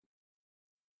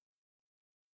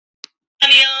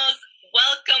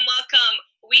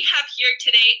we have here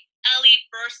today Ellie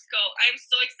Bursco. I'm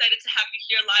so excited to have you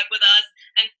here live with us.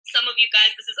 And some of you guys,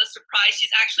 this is a surprise.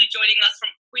 She's actually joining us from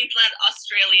Queensland,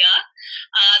 Australia.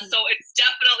 So it's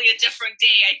definitely a different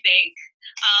day, I think.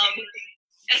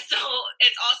 And so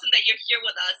it's awesome that you're here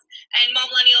with us. And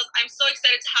Momlennials, I'm so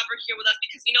excited to have her here with us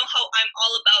because you know how I'm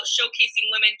all about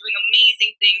showcasing women doing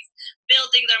amazing things,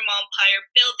 building their mompire,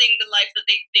 building the life that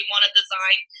they want to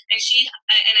design.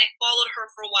 And I followed her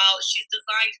for a while. She's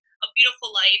designed a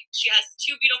beautiful life. She has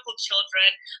two beautiful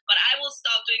children, but I will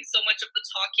stop doing so much of the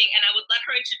talking and I would let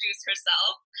her introduce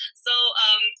herself. So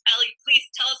Ellie, please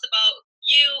tell us about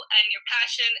you and your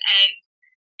passion. And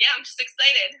yeah, I'm just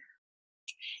excited.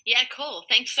 Yeah, cool.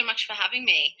 Thanks so much for having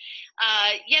me.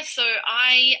 So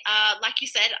like you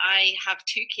said, I have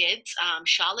two kids.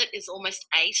 Charlotte is almost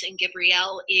 8 and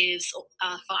Gabrielle is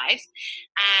 5.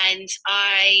 And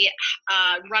I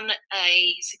run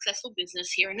a successful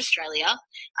business here in Australia.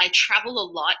 I travel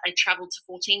a lot. I traveled to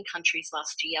 14 countries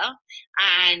last year,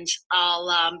 and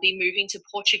I'll be moving to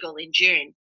Portugal in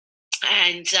June.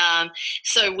 And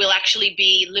so we'll actually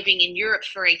be living in Europe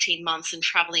for 18 months and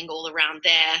traveling all around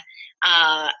there.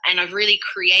 And I've really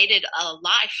created a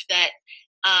life that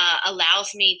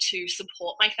allows me to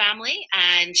support my family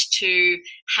and to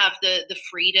have the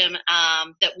freedom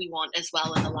that we want as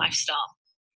well in the lifestyle.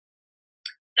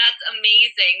 That's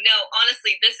amazing. No,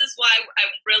 honestly, this is why I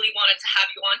really wanted to have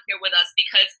you on here with us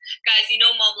because, guys, you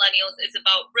know, Momlennials is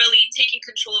about really taking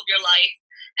control of your life.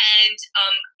 And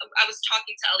I was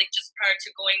talking to Ellie just prior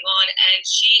to going on, and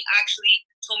she actually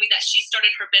told me that she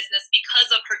started her business because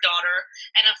of her daughter.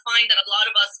 And I find that a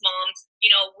lot of us moms,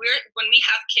 you know, when we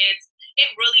have kids,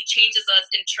 it really changes us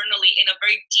internally in a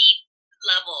very deep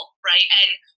level, right?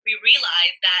 And we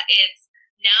realize that it's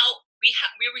now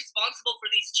we're responsible for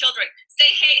these children. Say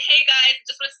hey guys,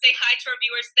 just want to say hi to our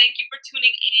viewers. Thank you for tuning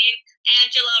in.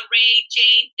 Angela, Ray,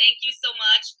 Jane, thank you so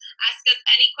much. Ask us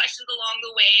any questions along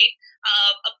the way.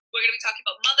 We're going to be talking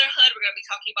about motherhood. We're going to be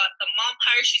talking about the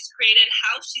mompire she's created,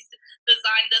 how she's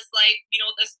designed this life, you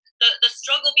know, the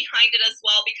struggle behind it as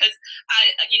well, because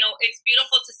you know, it's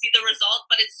beautiful to see the result,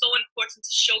 but it's so important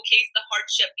to showcase the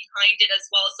hardship behind it as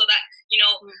well, so that, you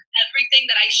know, everything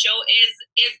that I show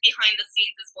is behind the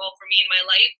scenes as well for me in my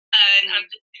life. And I'm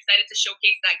just excited to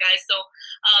showcase that, guys.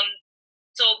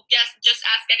 So yes, just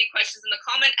ask any questions in the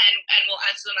comment and we'll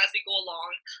answer them as we go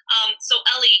along. So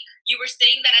Ellie, you were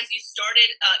saying that as you started,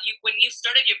 when you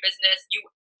started your business, you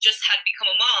just had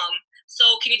become a mom.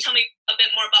 So can you tell me a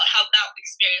bit more about how that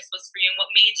experience was for you and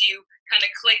what made you kind of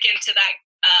click into that?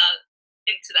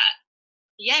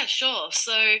 Yeah, sure.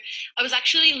 So I was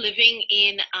actually living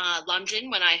in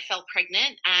London when I fell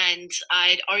pregnant, and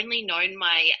I'd only known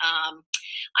my,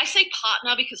 I say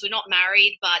partner because we're not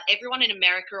married, but everyone in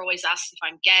America always asks if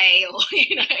I'm gay or,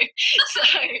 you know, so,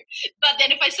 but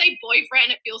then if I say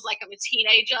boyfriend, it feels like I'm a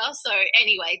teenager. So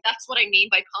anyway, that's what I mean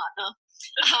by partner.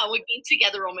 We've been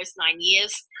together almost 9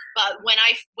 years, but when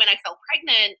I fell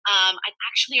pregnant, I'd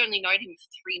actually only known him for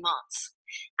 3 months.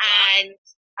 And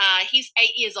he's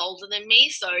 8 years older than me,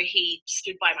 so he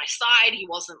stood by my side. He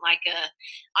wasn't like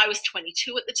I was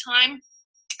 22 at the time,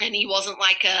 and he wasn't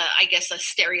like I guess a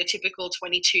stereotypical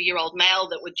 22-year-old male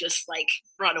that would just like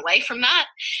run away from that.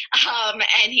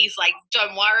 And he's like,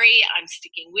 don't worry, I'm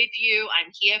sticking with you.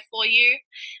 I'm here for you.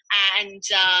 And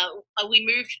we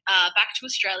moved back to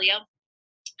Australia,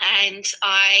 and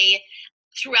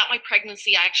throughout my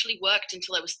pregnancy, I actually worked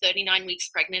until I was 39 weeks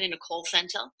pregnant in a call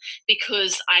center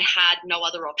because I had no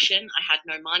other option. I had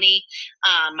no money.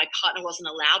 My partner wasn't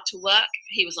allowed to work.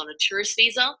 He was on a tourist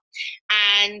visa.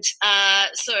 And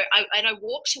so I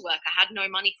walked to work. I had no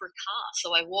money for a car.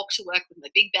 So I walked to work with my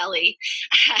big belly,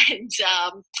 and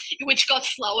which got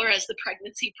slower as the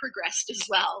pregnancy progressed as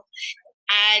well.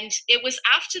 And it was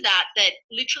after that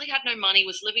literally had no money,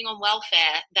 was living on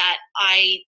welfare, that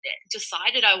I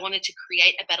decided I wanted to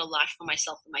create a better life for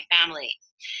myself and my family.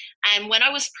 And when I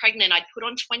was pregnant, I'd put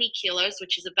on 20 kilos,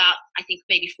 which is about, I think,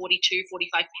 maybe 42,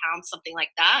 45 pounds, something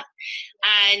like that.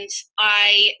 And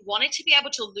I wanted to be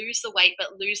able to lose the weight,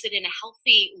 but lose it in a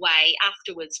healthy way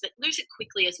afterwards, but lose it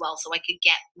quickly as well so I could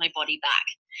get my body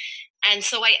back. And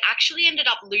so I actually ended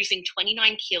up losing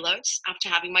 29 kilos after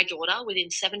having my daughter within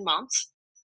 7 months.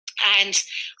 And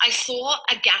I saw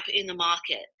a gap in the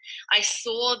market. I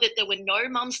saw that there were no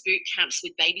mums boot camps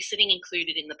with babysitting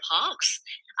included in the parks.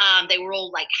 They were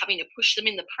all like having to push them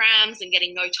in the prams and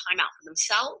getting no time out for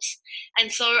themselves.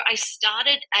 And so I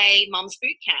started a mums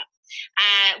boot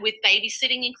camp with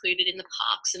babysitting included in the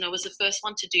parks. And I was the first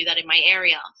one to do that in my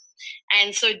area.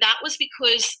 And so that was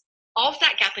because of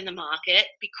that gap in the market,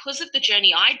 because of the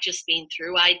journey I'd just been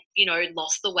through, I,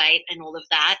 lost the weight and all of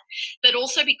that. But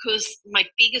also because my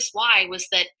biggest why was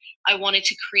that I wanted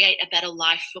to create a better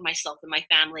life for myself and my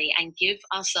family and give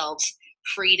ourselves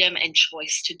freedom and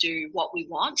choice to do what we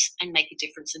want and make a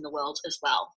difference in the world as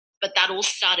well. But that all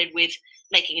started with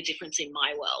making a difference in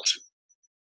my world.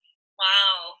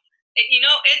 Wow.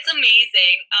 It's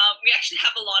amazing. We actually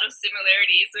have a lot of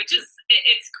similarities, which is,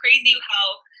 it's crazy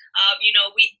how,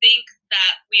 we think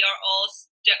that we are all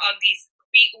on these,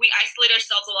 we isolate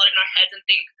ourselves a lot in our heads and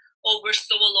think, oh, we're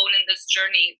so alone in this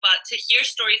journey. But to hear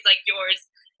stories like yours,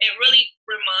 it really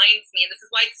reminds me, and this is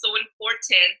why it's so important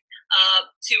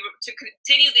to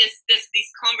continue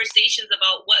these conversations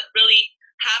about what really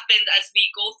happens as we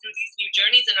go through these new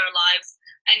journeys in our lives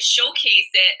and showcase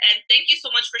it. And thank you so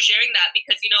much for sharing that,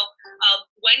 because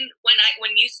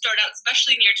when you start out,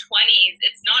 especially in your 20s,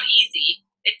 it's not easy.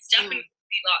 It's definitely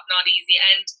not easy,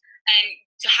 and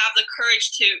to have the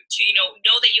courage to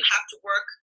know that you have to work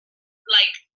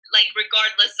like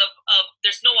regardless of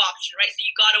there's no option, right? So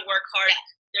you got to work hard. Yeah.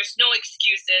 There's no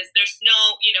excuses. There's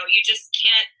no you just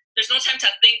can't. There's no time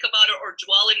to think about it or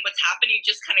dwell in what's happened. You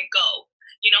just kind of go.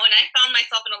 And I found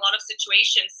myself in a lot of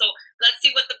situations. So let's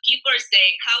see what the people are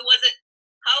saying. How was it?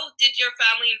 How did your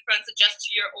family and friends adjust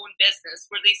to your own business?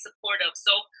 Were they supportive?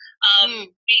 So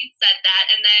Jane said that,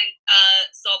 and then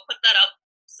so I'll put that up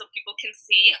so people can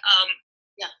see.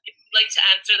 If you'd like to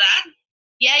answer that.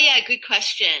 Yeah, good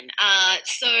question.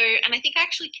 And I think I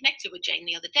actually connected with Jane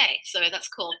the other day, so that's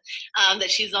cool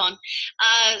that she's on.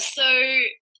 So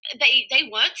they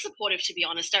weren't supportive, to be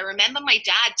honest. I remember my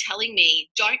dad telling me,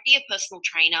 don't be a personal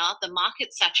trainer. The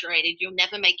market's saturated. You'll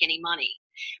never make any money.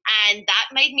 And that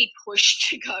made me push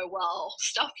to go, well,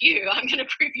 stuff you. I'm going to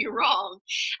prove you wrong.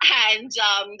 And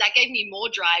that gave me more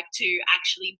drive to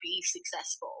actually be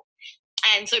successful.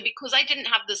 And so because I didn't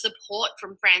have the support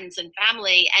from friends and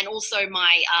family, and also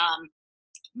my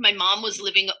mom was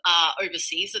living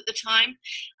overseas at the time,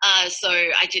 so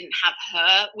I didn't have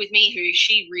her with me, who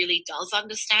she really does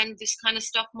understand this kind of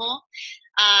stuff more.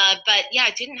 But yeah,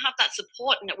 I didn't have that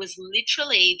support, and it was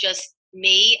literally just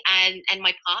me and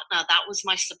my partner. That was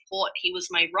my support. He was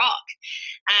my rock,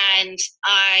 and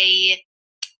I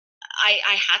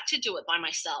had to do it by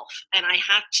myself, and I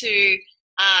had to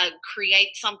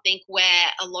create something where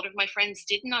a lot of my friends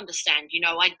didn't understand.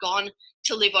 I'd gone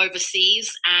to live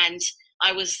overseas, and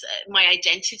I was my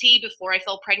identity before I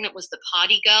fell pregnant was the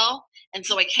party girl. And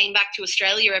so I came back to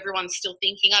Australia, everyone's still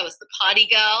thinking I was the party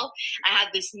girl. I had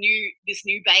this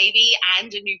new baby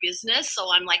and a new business.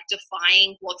 So I'm like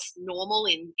defying what's normal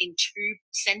in two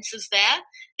senses there.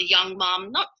 A young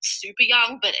mom, not super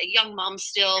young, but a young mom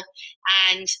still,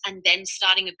 and then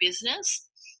starting a business.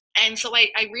 And so I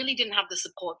really didn't have the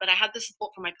support, but I had the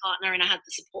support from my partner, and I had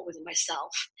the support within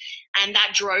myself. And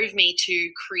that drove me to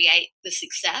create the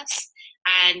success.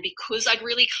 And because I'd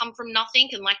really come from nothing,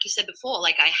 and like you said before,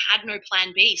 like I had no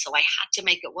plan B, so I had to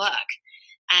make it work.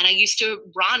 And I used to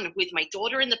run with my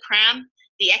daughter in the pram,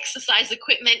 the exercise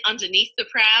equipment underneath the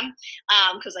pram,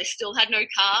 because I still had no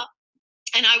car.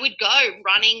 And I would go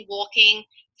running, walking,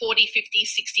 40, 50,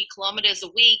 60 kilometers a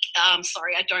week.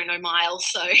 Sorry, I don't know miles,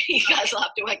 so you guys will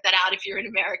have to work that out if you're in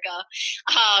America.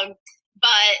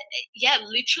 But yeah,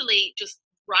 literally just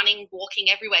running, walking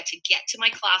everywhere to get to my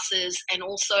classes, and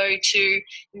also to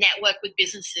network with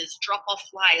businesses, drop off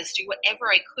flyers, do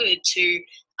whatever I could to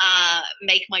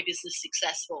make my business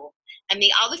successful. And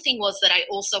the other thing was that I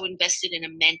also invested in a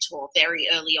mentor very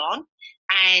early on,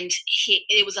 and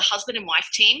it was a husband and wife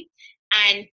team.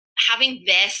 And having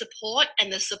their support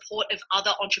and the support of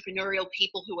other entrepreneurial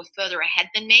people who were further ahead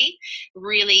than me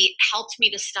really helped me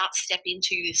to start step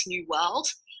into this new world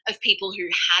of people who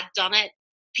had done it,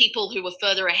 people who were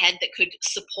further ahead that could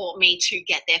support me to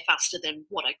get there faster than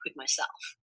what I could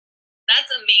myself.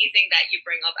 That's amazing that you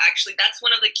bring up. Actually, that's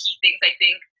one of the key things I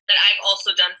think that I've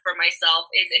also done for myself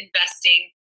is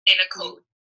investing in a coach.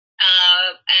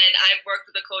 And I've worked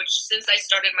with a coach since I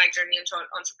started my journey into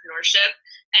entrepreneurship,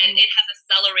 and it has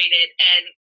accelerated and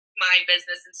my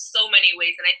business in so many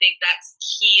ways. And I think that's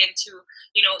key into,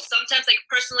 sometimes like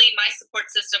personally, my support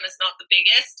system is not the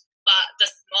biggest, but the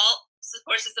small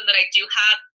support system that I do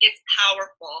have is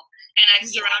powerful. And I've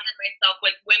surrounded myself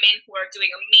with women who are doing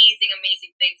amazing,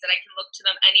 amazing things that I can look to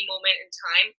them any moment in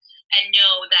time and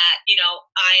know that,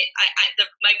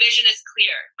 my vision is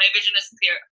clear. My vision is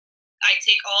clear. I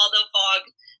take all the fog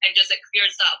and just it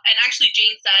clears up. And actually,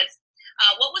 Jane says,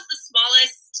 what was the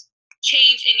smallest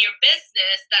change in your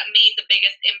business that made the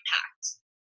biggest impact?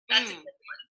 That's a good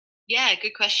one. Yeah,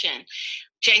 good question.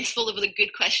 Jane's full of the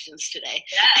good questions today.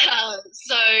 Yeah.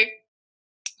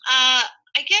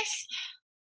 I guess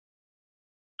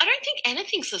I don't think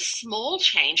anything's a small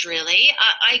change, really.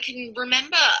 I can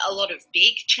remember a lot of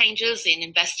big changes in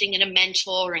investing in a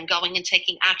mentor and going and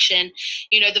taking action.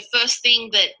 The first thing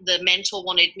that the mentor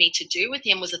wanted me to do with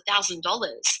him was $1,000.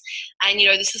 And,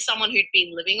 this is someone who'd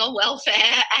been living on welfare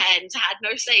and had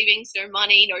no savings, no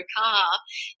money, no car.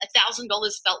 $1,000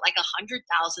 felt like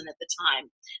 100,000 at the time.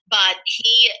 But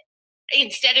he,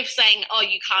 instead of saying, oh,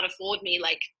 you can't afford me,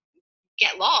 like,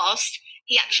 get lost,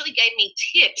 he actually gave me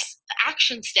tips,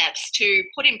 action steps to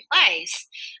put in place.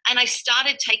 And I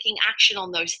started taking action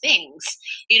on those things,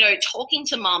 talking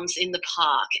to mums in the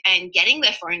park and getting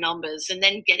their phone numbers and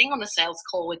then getting on a sales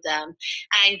call with them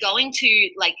and going to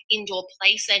like indoor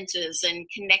play centers and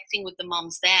connecting with the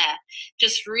mums there,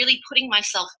 just really putting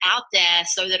myself out there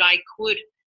so that I could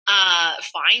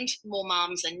find more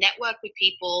mums and network with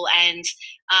people and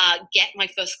get my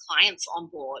first clients on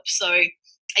board. So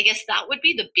I guess that would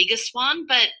be the biggest one,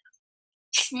 but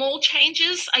small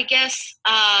changes, I guess,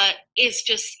 is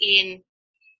just in,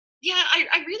 yeah,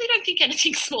 I really don't think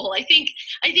anything's small. I think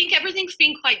everything's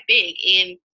been quite big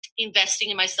in investing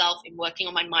in myself, in working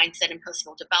on my mindset and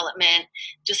personal development,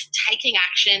 just taking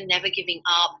action, never giving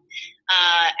up.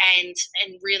 And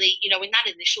really, in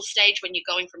that initial stage when you're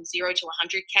going from 0 to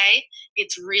 100K,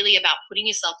 it's really about putting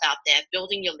yourself out there,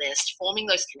 building your list, forming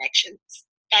those connections,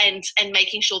 and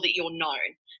making sure that you're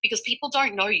known, because people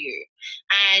don't know you.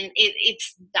 And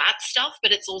it's that stuff,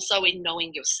 but it's also in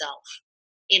knowing yourself,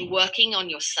 in working on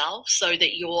yourself so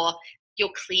that you're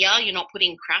clear, you're not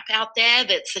putting crap out there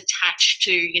that's attached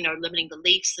to, limiting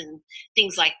beliefs and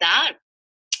things like that.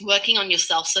 Working on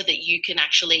yourself so that you can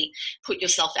actually put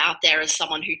yourself out there as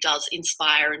someone who does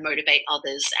inspire and motivate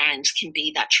others and can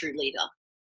be that true leader.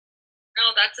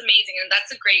 No, that's amazing. And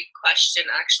that's a great question,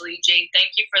 actually, Jane.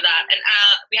 Thank you for that. And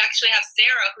we actually have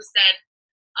Sarah who said,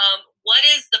 what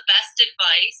is the best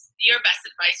advice, your best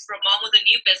advice for a mom with a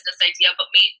new business idea, but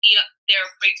maybe they're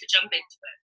afraid to jump into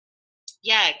it?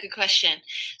 Yeah, good question.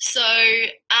 So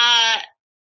I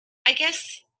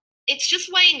guess it's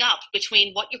just weighing up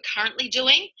between what you're currently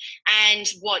doing and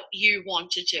what you want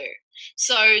to do.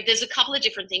 So there's a couple of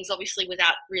different things, obviously,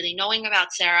 without really knowing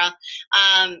about Sarah.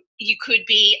 You could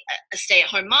be a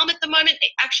stay-at-home mom at the moment.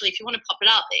 Actually, if you want to pop it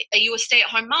up, are you a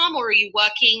stay-at-home mom, or are you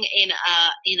working in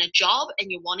a job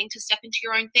and you're wanting to step into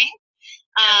your own thing?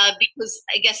 Because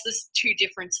I guess there's two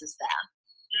differences there.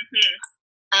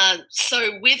 Mm-hmm.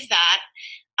 So with that,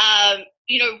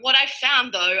 what I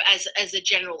found, though, as a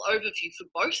general overview for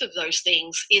both of those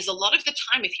things, is a lot of the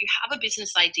time, if you have a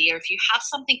business idea, if you have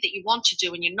something that you want to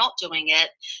do and you're not doing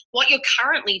it, what you're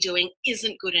currently doing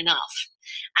isn't good enough.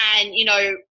 And,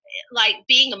 like,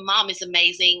 being a mom is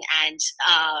amazing, and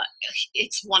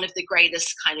it's one of the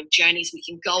greatest kind of journeys we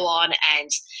can go on, and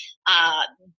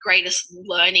greatest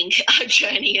learning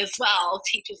journey as well.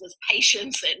 Teaches us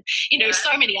patience and,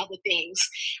 so many other things.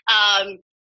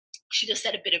 She just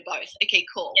said a bit of both. Okay,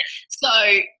 cool. Yeah.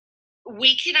 So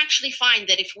we can actually find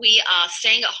that if we are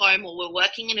staying at home or we're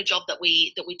working in a job that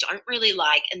we don't really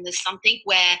like, and there's something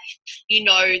where you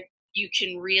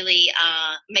can really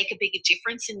make a bigger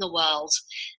difference in the world,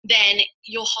 then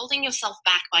you're holding yourself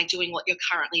back by doing what you're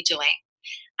currently doing.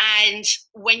 And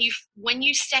when you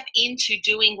step into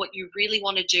doing what you really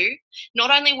want to do, not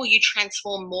only will you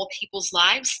transform more people's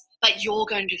lives, but you're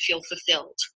going to feel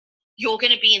fulfilled. You're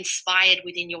going to be inspired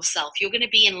within yourself. You're going to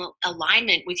be in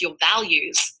alignment with your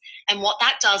values. And what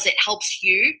that does, it helps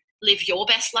you live your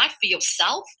best life for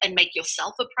yourself and make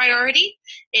yourself a priority.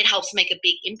 It helps make a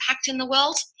big impact in the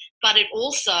world. But it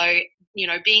also,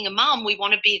 being a mom, we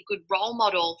want to be a good role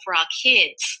model for our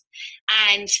kids.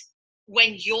 And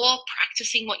when you're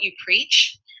practicing what you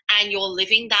preach and you're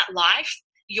living that life,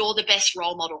 you're the best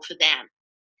role model for them.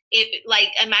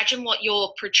 Imagine what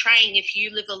you're portraying if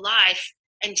you live a life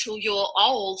until you're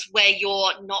old where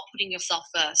you're not putting yourself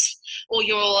first, or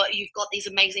you've got these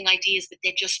amazing ideas but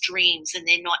they're just dreams and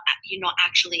you're not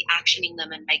actually actioning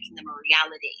them and making them a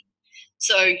reality.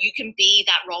 So you can be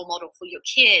that role model for your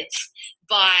kids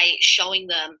by showing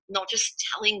them, not just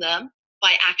telling them,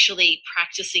 by actually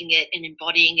practicing it and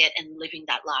embodying it and living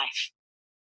that life.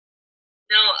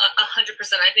 No, 100%.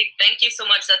 Thank you so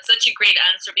much. That's such a great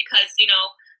answer, because,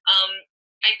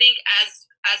 I think as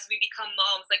we become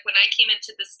moms, like when I came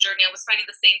into this journey, I was finding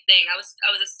the same thing. I was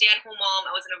a stay-at-home mom.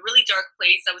 I was in a really dark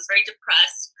place. I was very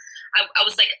depressed. I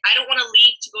was like, I don't want to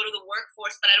leave to go to the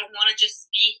workforce, but I don't want to just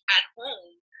be at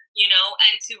home,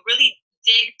 and to really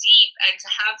dig deep and to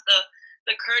have the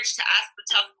courage to ask the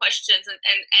tough questions. And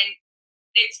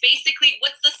it's basically,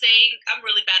 what's the saying? I'm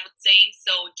really bad with sayings,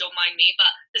 so don't mind me.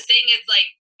 But the saying is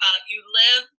like, you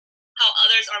live how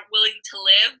others aren't willing to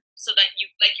live, so that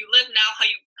you live now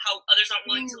how others aren't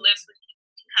willing to live, so that you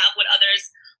can have what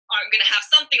others aren't going to have,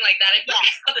 something like that. I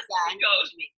forget how the I saying know what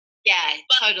goes. you mean. Yeah,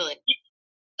 But totally.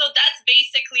 so that's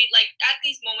basically like at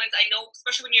these moments, I know,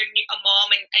 especially when you're a mom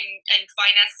and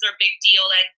finances are a big deal,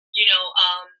 and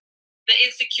the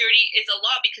insecurity is a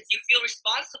lot because you feel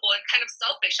responsible and kind of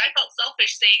selfish. I felt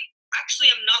selfish saying, actually,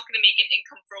 I'm not going to make an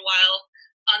income for a while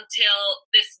until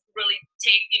this really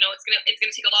it's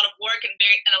gonna take a lot of work and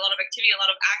a lot of activity, a lot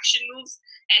of action moves,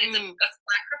 and it's a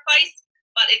sacrifice.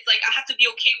 But it's like I have to be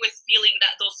okay with feeling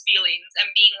those feelings and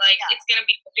being like it's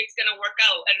gonna work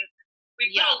out, and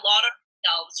we put a lot of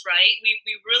ourselves, right? We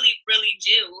really really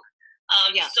do.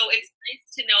 So it's nice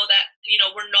to know that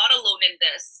we're not alone in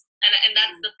this, and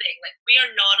that's the thing. Like we are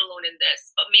not alone in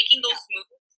this, but making those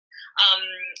moves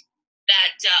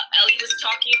that Ellie was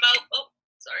talking about. Oh,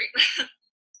 sorry.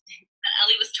 That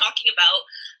Ellie was talking about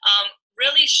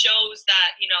really shows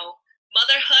that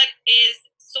motherhood is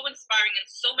so inspiring in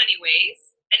so many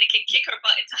ways, and it can kick our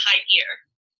butt into high gear.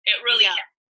 It really can,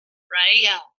 right?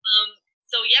 Yeah.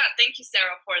 So yeah, thank you,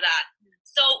 Sarah, for that.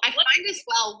 So I find as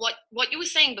well what you were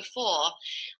saying before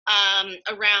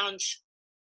around,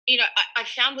 I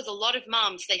found with a lot of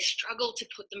moms, they struggle to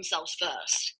put themselves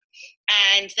first.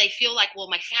 And they feel like, well,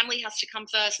 my family has to come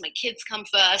first, my kids come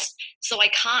first, so I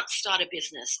can't start a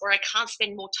business, or I can't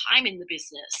spend more time in the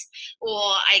business, or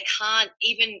I can't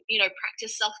even,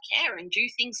 practice self-care and do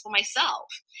things for myself.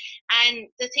 And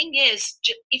the thing is,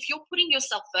 if you're putting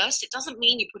yourself first, it doesn't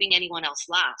mean you're putting anyone else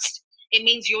last. It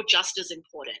means you're just as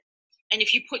important. And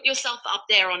if you put yourself up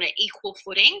there on an equal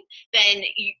footing, then,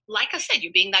 like I said,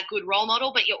 you're being that good role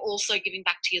model, but you're also giving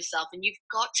back to yourself. And you've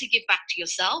got to give back to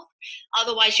yourself.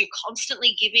 Otherwise, you're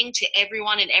constantly giving to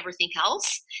everyone and everything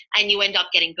else. And you end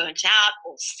up getting burnt out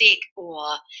or sick,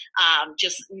 or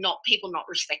just people not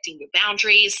respecting your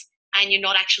boundaries. And you're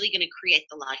not actually going to create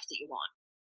the life that you want.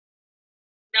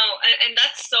 No, and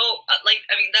that's so,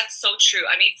 that's so true.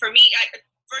 I mean, for me,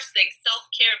 first thing,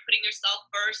 self-care, putting yourself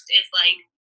first is like,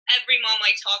 every mom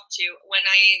I talk to, when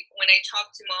I talk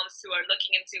to moms who are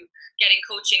looking into getting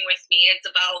coaching with me, it's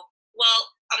about, well,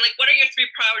 I'm like, what are your 3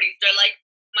 priorities? They're like,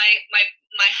 my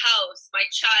house, my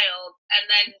child, and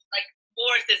then like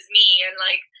 4th is me, and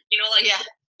like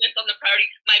fifth on the priority,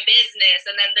 my business,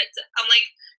 and then I'm like,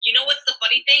 what's the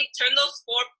funny thing? Turn those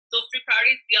 3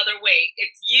 priorities the other way.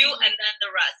 It's you and then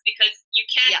the rest, because you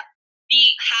can't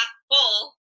be half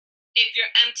full if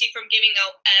you're empty from giving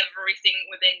out everything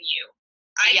within you.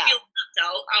 I feel tapped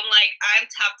out. I'm like, I'm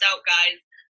tapped out, guys.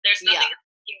 There's nothing I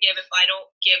can give if I don't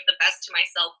give the best to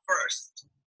myself first.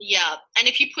 Yeah. And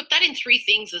if you put that in 3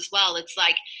 things as well, it's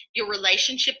like your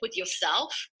relationship with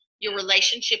yourself, your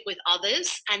relationship with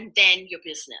others, and then your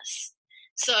business.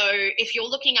 So if you're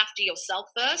looking after yourself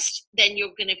first, then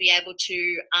you're going to be able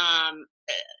to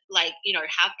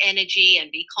have energy and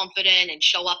be confident and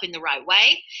show up in the right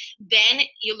way. Then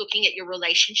you're looking at your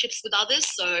relationships with others.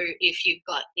 So if you've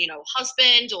got,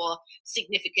 husband or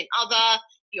significant other,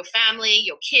 your family,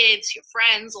 your kids, your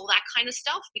friends, all that kind of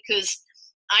stuff, because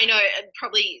I know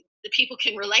probably the people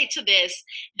can relate to this,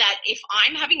 that if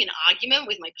I'm having an argument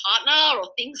with my partner or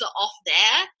things are off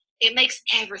there, it makes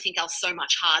everything else so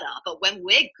much harder. But when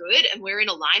we're good and we're in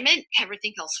alignment,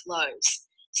 everything else flows.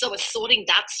 So it's sorting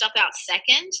that stuff out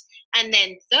second. And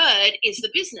then third is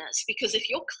the business, because if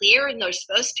you're clear in those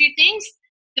first 2 things,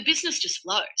 the business just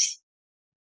flows.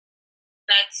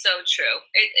 That's so true.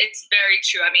 It's very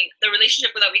true. I mean, the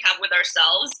relationship that we have with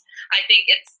ourselves, I think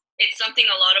it's something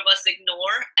a lot of us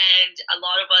ignore, and a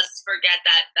lot of us forget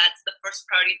that that's the first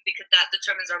priority, because that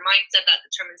determines our mindset, that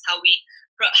determines how we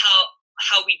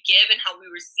give and how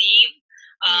we receive.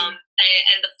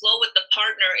 And the flow with the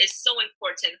partner is so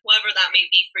important, whoever that may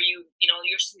be for you.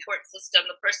 Your support system,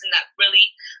 the person that really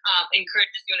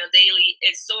encourages you on a daily,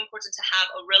 is so important to have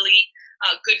a really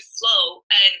good flow.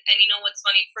 And what's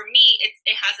funny for me,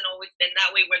 it hasn't always been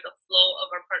that way, where the flow of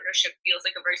our partnership feels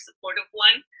like a very supportive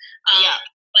one.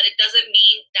 But it doesn't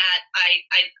mean that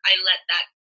I let that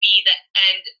be the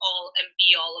end all and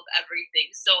be all of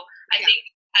everything. So I think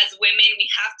as women, we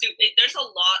have to. There's a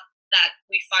lot that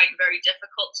we find very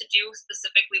difficult to do,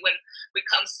 specifically when it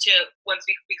comes to once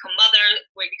we become mother,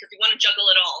 because we want to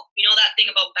juggle it all. That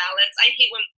thing about balance. I hate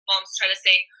when moms try to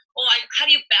say, "Oh, how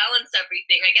do you balance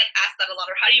everything?" I get asked that a lot,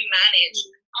 or how do you manage?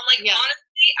 I'm like,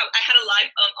 honestly, I had a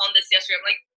live on this yesterday. I'm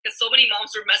like, because so many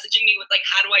moms were messaging me with like,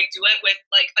 how do I do it with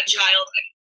like a child, like,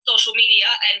 social media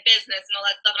and business and all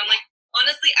that stuff. And I'm like,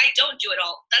 honestly, I don't do it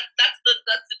all. That's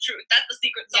the truth. That's the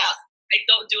secret sauce. I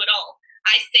don't do it all.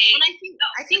 I say, and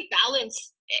I think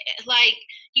balance, like,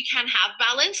 you can have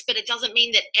balance, but it doesn't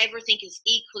mean that everything is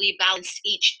equally balanced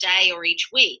each day or each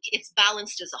week. It's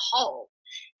balanced as a whole.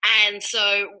 And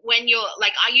so when you're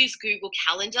like, I use Google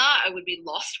Calendar, I would be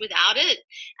lost without it.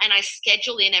 And I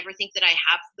schedule in everything that I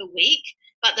have for the week.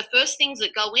 But the first things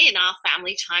that go in are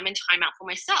family time and time out for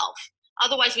myself.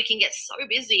 Otherwise, we can get so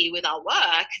busy with our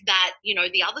work that,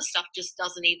 the other stuff just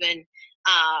doesn't even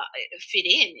uh, fit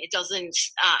in. It doesn't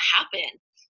happen.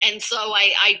 And so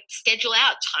I schedule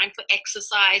out time for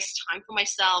exercise, time for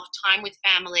myself, time with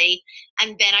family,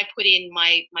 and then I put in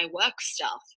my work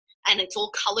stuff. And it's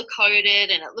all color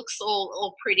coded and it looks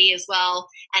all pretty as well.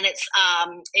 And it's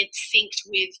synced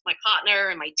with my partner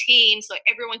and my team, so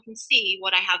everyone can see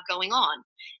what I have going on.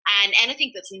 And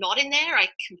anything that's not in there, I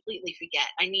completely forget.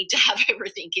 I need to have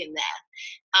everything in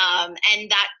there,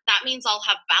 and that means I'll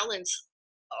have balance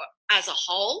as a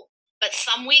whole. But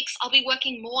some weeks I'll be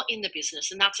working more in the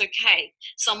business, and that's okay.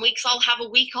 Some weeks I'll have a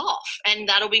week off, and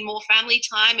that'll be more family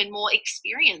time and more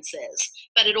experiences.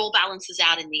 But it all balances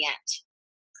out in the end.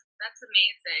 That's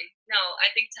amazing. No,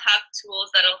 I think to have tools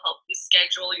that'll help you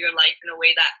schedule your life in a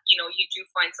way that, you do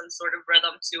find some sort of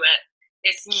rhythm to it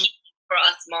is Mm, key for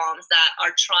us moms that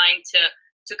are trying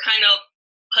to kind of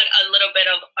put a little bit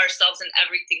of ourselves in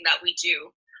everything that we do.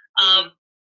 mm,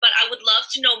 But I would love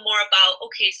to know more about,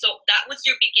 okay, so that was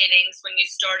your beginnings when you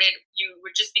started, you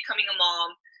were just becoming a mom,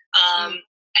 um, mm.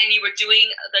 and you were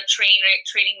doing the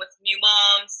training with new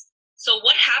moms. So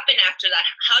what happened after that?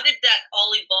 How did that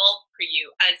all evolve for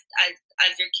you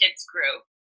as your kids grew?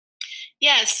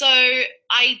 Yeah, so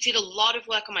I did a lot of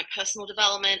work on my personal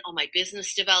development, on my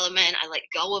business development. I let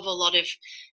go of a lot of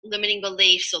limiting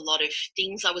beliefs, a lot of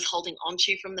things I was holding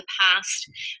onto from the past,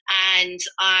 and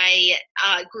I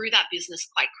grew that business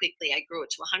quite quickly. I grew it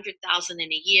to 100,000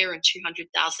 in a year and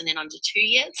 200,000 in under 2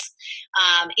 years.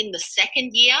 In the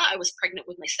second year, I was pregnant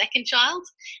with my second child,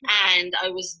 and I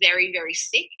was very, very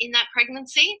sick in that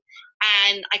pregnancy.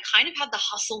 And I kind of had the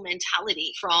hustle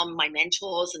mentality from my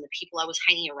mentors and the people I was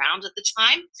hanging around at the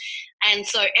time. And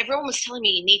so everyone was telling me,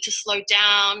 you need to slow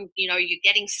down, you're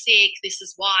getting sick. This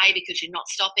is why, because you're not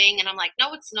stopping. And I'm like,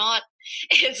 no, it's not.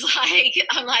 It's like,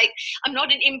 I'm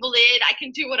not an invalid. I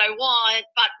can do what I want.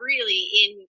 But really,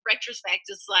 in retrospect,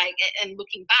 it's like, and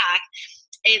looking back,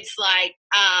 it's like,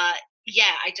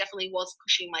 yeah, I definitely was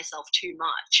pushing myself too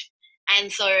much. And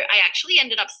so I actually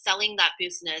ended up selling that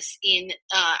business in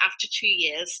after 2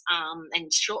 years,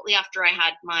 and shortly after I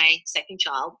had my second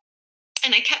child.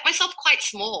 And I kept myself quite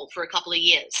small for a couple of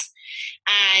years,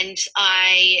 and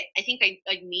I think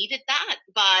I needed that,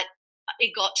 but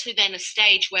it got to then a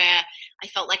stage where I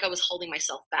felt like I was holding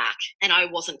myself back, and I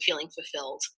wasn't feeling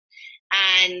fulfilled.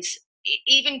 And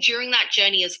even during that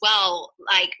journey as well,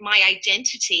 like my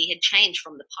identity had changed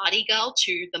from the party girl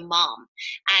to the mom.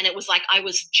 And it was like I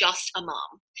was just a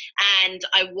mom. And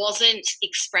I wasn't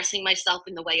expressing myself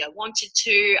in the way I wanted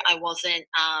to. I wasn't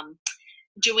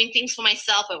doing things for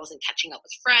myself. I wasn't catching up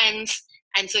with friends.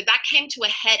 And so that came to a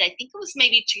head, I think it was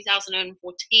maybe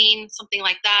 2014, something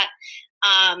like that.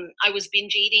 I was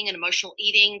binge eating and emotional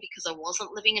eating because I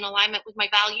wasn't living in alignment with my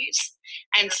values.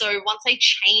 And so once I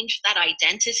changed that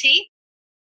identity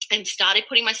and started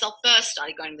putting myself first,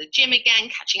 started going to the gym again,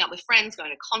 catching up with friends,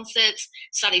 going to concerts,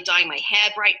 started dyeing my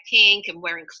hair bright pink and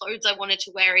wearing clothes I wanted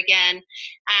to wear again.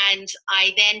 And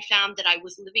I then found that I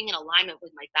was living in alignment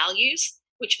with my values,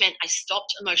 which meant I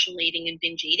stopped emotional eating and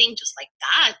binge eating just like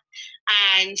that.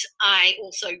 And I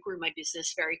also grew my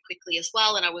business very quickly as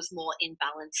well. And I was more in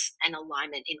balance and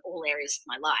alignment in all areas of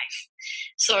my life.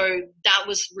 So that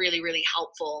was really, really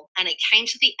helpful. And it came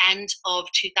to the end of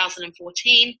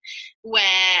 2014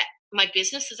 where my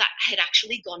business had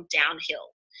actually gone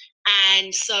downhill.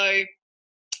 And so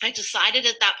I decided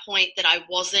at that point that I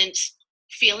wasn't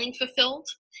feeling fulfilled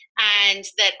and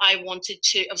that I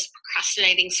was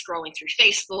procrastinating, scrolling through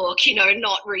Facebook,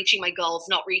 not reaching my goals,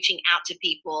 not reaching out to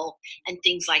people and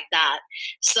things like that.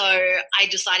 So I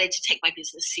decided to take my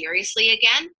business seriously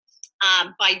again.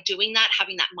 By doing that,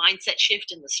 having that mindset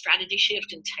shift and the strategy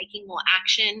shift and taking more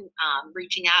action,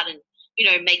 reaching out and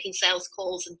making sales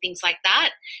calls and things like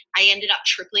that, I ended up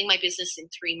tripling my business in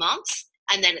 3 months,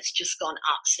 and then it's just gone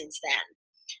up since then.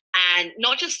 And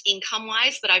not just income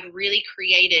wise, but I've really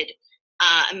created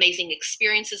amazing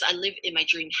experiences. I live in my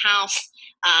dream house.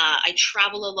 I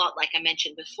travel a lot, like I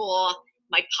mentioned before.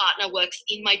 My partner works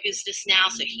in my business now,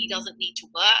 so he doesn't need to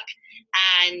work.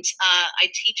 And I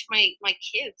teach my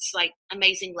kids like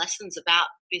amazing lessons about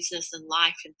business and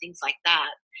life and things like that.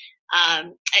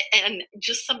 And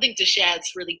just something to share,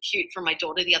 it's really cute, from my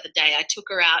daughter the other day. I took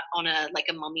her out on a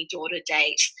mummy daughter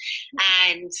date,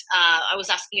 and I was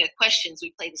asking her questions.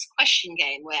 We play this question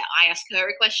game where I ask her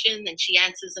a question, then she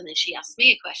answers, and then she asks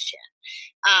me a question.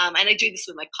 And I do this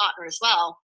with my partner as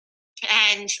well.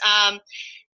 And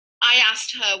I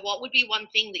asked her, what would be one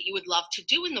thing that you would love to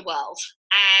do in the world?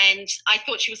 And I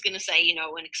thought she was going to say,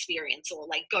 an experience or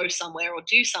like go somewhere or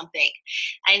do something.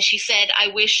 And she said, I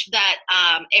wish that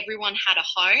everyone had a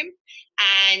home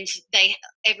and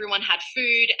everyone had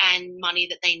food and money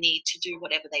that they need to do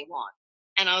whatever they want.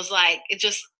 And I was like, it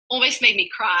just almost made me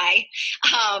cry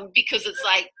because it's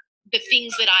like the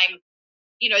things that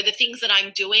the things that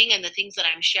I'm doing and the things that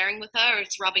I'm sharing with her,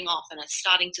 it's rubbing off and it's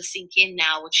starting to sink in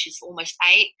now, which she's almost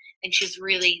 8 and she's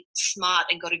really smart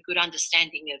and got a good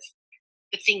understanding of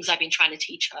the things I've been trying to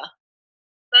teach her.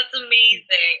 That's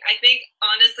amazing. I think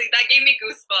honestly that gave me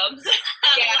goosebumps.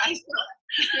 Yeah.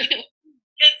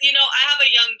 Because I have a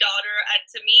young daughter, and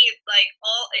to me it's like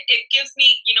it gives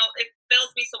me, it fills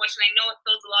me so much, and I know it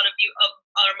fills a lot of you of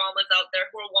our mamas out there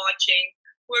who are watching,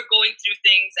 who are going through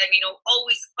things, and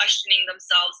always questioning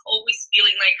themselves, always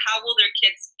feeling like how will their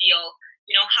kids feel,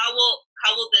 how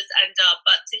will this end up.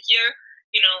 But to hear,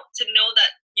 to know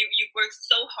that you've worked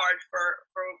so hard for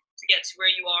to get to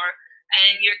where you are,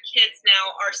 and your kids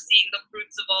now are seeing the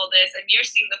fruits of all this, and you're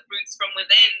seeing the fruits from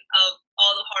within of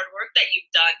all the hard work that you've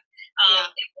done.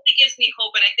 It really gives me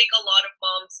hope, and I think a lot of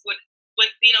moms would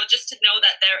just to know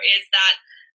that there is that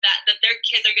their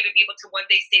kids are going to be able to one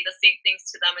day say the same things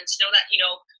to them, and to know that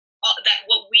that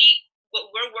what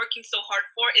we're working so hard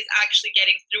for is actually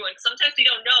getting through. And sometimes we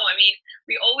don't know. I mean,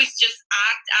 we always just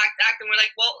act, and we're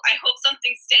like, well, I hope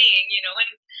something's staying, and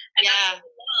Yeah. that's what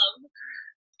we love.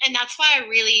 And that's why I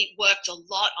really worked a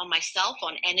lot on myself,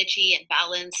 on energy and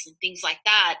balance and things like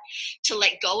that, to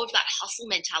let go of that hustle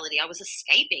mentality. I was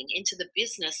escaping into the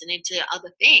business and into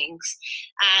other things.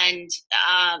 And,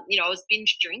 I was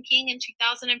binge drinking in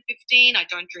 2015. I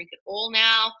don't drink at all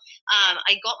now.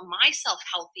 I got myself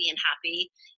healthy and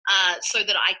happy so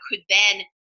that I could then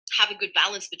have a good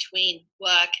balance between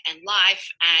work and life.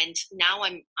 And now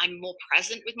I'm more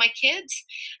present with my kids,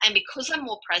 and because I'm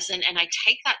more present and I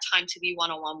take that time to be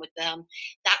one-on-one with them,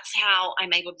 that's how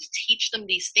I'm able to teach them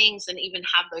these things and even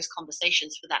have those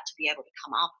conversations for that to be able to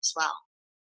come up as well.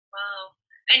 Wow.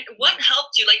 And what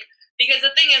helped you? Like, because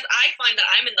the thing is, I find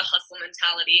that I'm in the hustle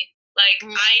mentality. Like,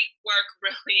 I work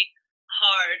really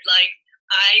hard. Like,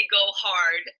 I go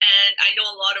hard. And I know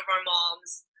a lot of our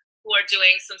moms who are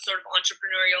doing some sort of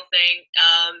entrepreneurial thing.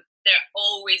 They're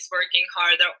always working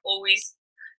hard. They're always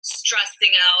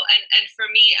stressing out. And for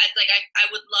me, it's like I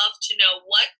would love to know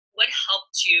what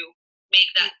helped you make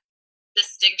that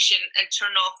distinction and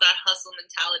turn off that hustle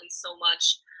mentality so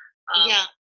much.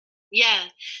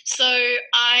 Yeah. So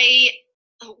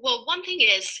one thing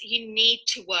is you need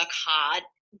to work hard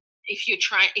if you're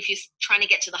trying to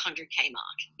get to the 100K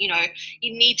mark.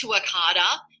 You need to work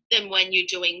harder than when you're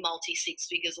doing multi 6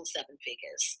 figures or 7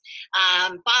 figures.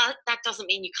 But that doesn't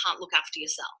mean you can't look after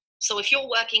yourself. So if you're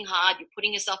working hard, you're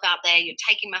putting yourself out there, you're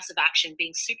taking massive action,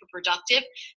 being super productive,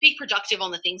 be productive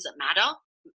on the things that matter.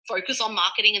 Focus on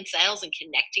marketing and sales and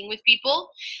connecting with people.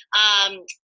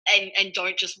 And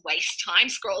don't just waste time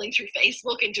scrolling through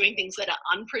Facebook and doing things that are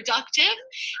unproductive.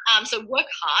 So work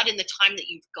hard in the time that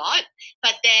you've got.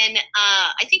 But then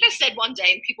I think I said one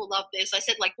day, and people love this, I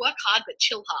said, like, work hard but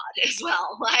chill hard as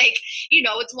well. Like,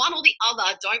 it's one or the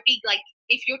other. Don't be like,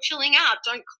 if you're chilling out,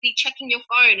 don't be checking your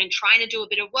phone and trying to do a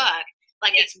bit of work.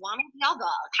 Like, it's one or the other.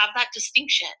 Have that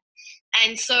distinction.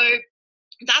 And so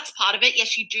that's part of it.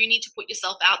 Yes, you do need to put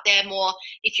yourself out there more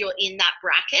if you're in that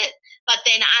bracket. But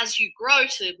then as you grow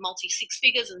to multi 6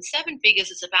 figures and 7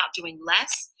 figures, it's about doing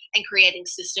less and creating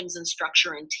systems and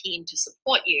structure and team to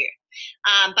support you.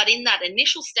 But in that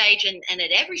initial stage and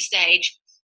at every stage,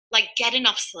 like, get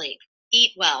enough sleep,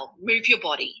 eat well, move your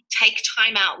body, take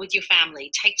time out with your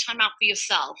family, take time out for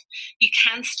yourself. You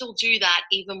can still do that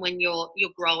even when you're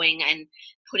growing and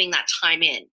putting that time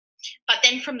in. But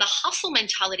then from the hustle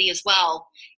mentality as well,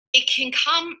 it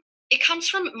comes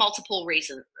from multiple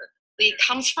reasons. It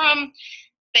comes from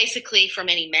basically from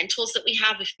any mentors that we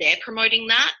have, if they're promoting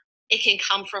that. It can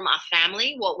come from our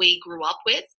family, what we grew up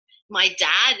with. My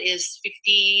dad is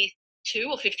 52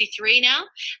 or 53 now,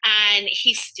 and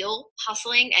he's still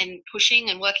hustling and pushing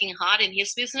and working hard in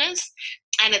his business.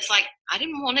 And it's like, I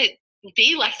didn't want to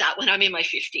be like that when I'm in my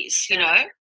 50s, you know?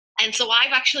 And so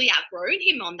I've actually outgrown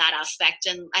him on that aspect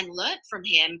and learned from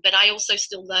him. But I also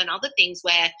still learn other things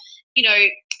where,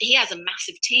 he has a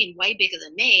massive team way bigger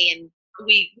than me, and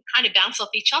we kind of bounce off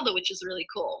each other, which is really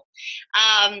cool.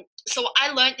 So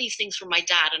I learned these things from my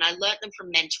dad, and I learned them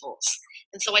from mentors.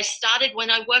 And so I started,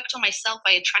 when I worked on myself,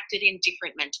 I attracted in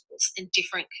different mentors in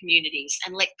different communities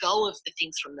and let go of the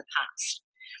things from the past.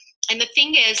 And the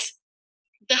thing is,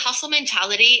 the hustle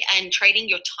mentality and trading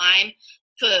your time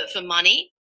for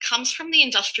money comes from the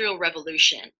Industrial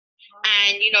Revolution.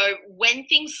 And, when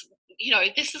things,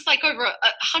 this is like over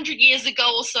 100 years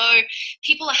ago or so.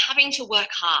 People are having to work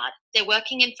hard. They're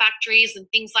working in factories and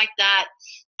things like that,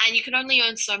 and you can only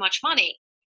earn so much money.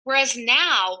 Whereas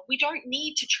now, we don't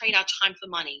need to trade our time for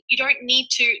money. You don't need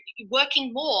to,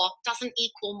 working more doesn't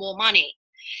equal more money.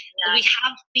 Yeah. We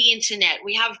have the internet,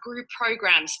 we have group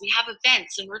programs, we have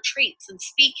events and retreats and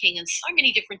speaking and so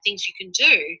many different things you can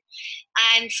do.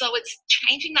 And so it's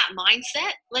changing that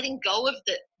mindset, letting go of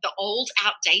the old,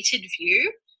 outdated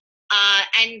view,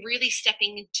 and really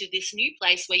stepping into this new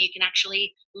place where you can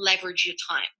actually leverage your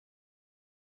time.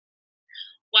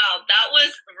 Wow, that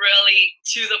was really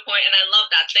to the point, and I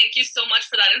love that. Thank you so much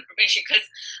for that information, because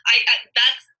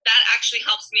that actually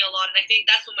helps me a lot, and I think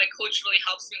that's what my coach really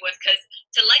helps me with. Because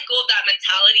to let go of that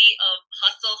mentality of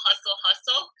hustle, hustle,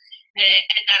 hustle,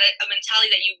 and that a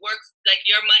mentality that you work like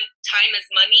your time is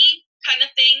money kind of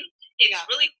thing, it's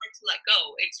really hard to let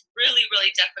go. It's really,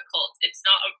 really difficult. It's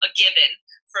not a given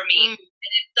for me,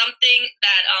 and it's something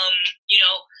that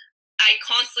I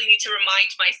constantly need to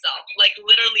remind myself, like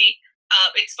literally.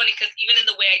 It's funny because even in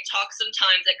the way I talk,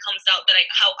 sometimes it comes out that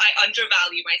how I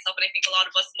undervalue myself, and I think a lot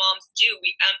of us moms do.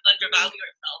 We undervalue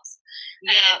ourselves,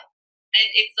 and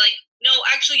it's like, no,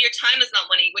 actually, your time is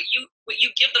not money. What you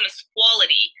give them is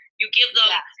quality. You give them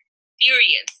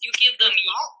experience. You give them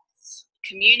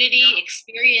community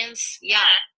experience.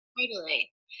 Yeah,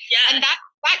 totally. Yeah, and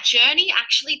that journey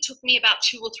actually took me about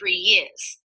 2 or 3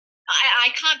 years. I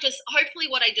can't just, hopefully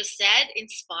what I just said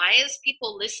inspires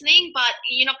people listening, but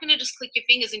you're not going to just click your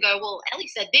fingers and go, well, Ellie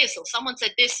said this, or someone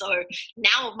said this, so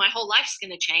now my whole life's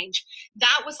going to change.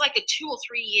 That was like a 2 or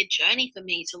 3 year journey for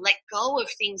me to let go of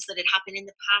things that had happened in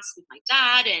the past with my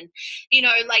dad. And,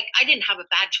 like I didn't have a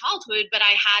bad childhood, but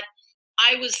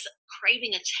I was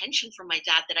craving attention from my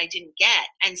dad that I didn't get.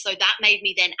 And so that made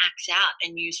me then act out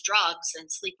and use drugs and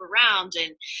sleep around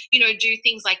and, do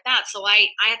things like that. So I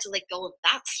had to let go of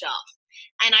that stuff.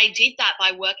 And I did that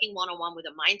by working one-on-one with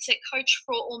a mindset coach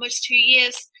for almost 2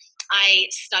 years. I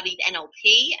studied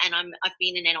NLP, and I've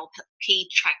been an NLP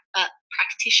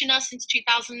practitioner since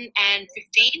 2015.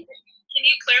 Can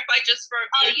you clarify just for?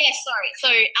 Oh, yes, sorry.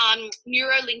 So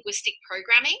neuro-linguistic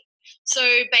programming.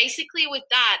 So basically with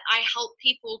that, I help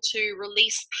people to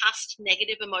release past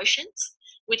negative emotions,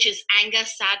 which is anger,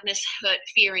 sadness, hurt,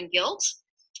 fear, and guilt,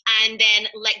 and then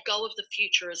let go of the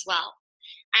future as well.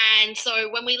 And so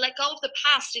when we let go of the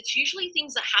past, it's usually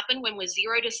things that happen when we're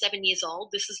 0 to 7 years old.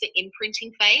 This is the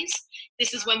imprinting phase.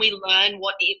 This is when we learn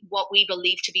what we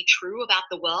believe to be true about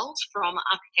the world from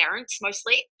our parents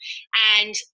mostly.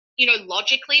 And,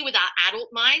 logically with our adult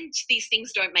mind, these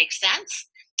things don't make sense.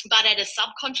 But at a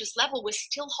subconscious level, we're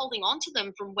still holding on to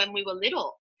them from when we were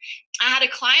little. I had a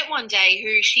client one day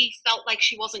who she felt like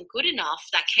she wasn't good enough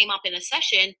that came up in a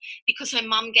session because her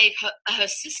mum gave her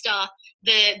sister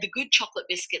the good chocolate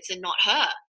biscuits and not her.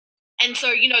 And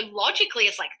so, logically,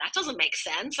 it's like, that doesn't make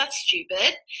sense. That's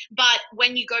stupid. But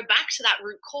when you go back to that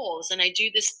root cause, and I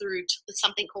do this through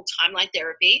something called timeline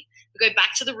therapy, we go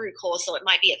back to the root cause. So it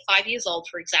might be at 5 years old,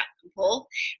 for example,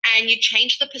 and you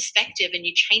change the perspective and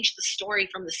you change the story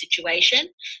from the situation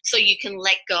so you can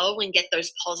let go and get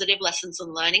those positive lessons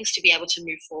and learnings to be able to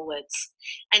move forwards.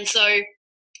 And so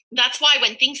that's why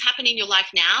when things happen in your life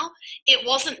now, it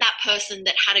wasn't that person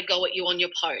that had a go at you on your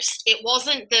post. It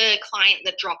wasn't the client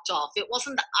that dropped off. It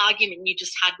wasn't the argument you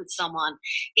just had with someone.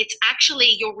 It's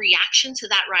actually your reaction to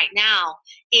that right now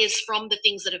is from the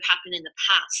things that have happened in the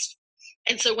past.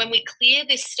 And so when we clear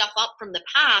this stuff up from the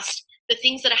past, the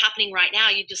things that are happening right now,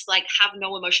 you just like have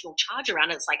no emotional charge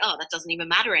around it. It's like, oh, that doesn't even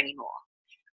matter anymore.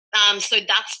 So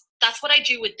that's what I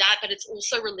do with that, but it's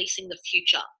also releasing the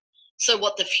future. So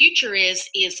what the future is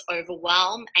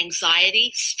overwhelm,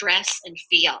 anxiety, stress, and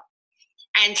fear.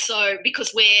 And so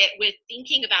because we're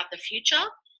thinking about the future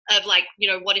of like,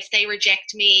 what if they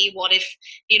reject me? What if,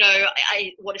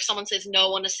 what if someone says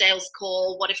no on a sales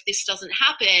call? What if this doesn't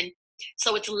happen?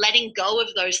 So it's letting go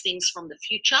of those things from the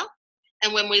future.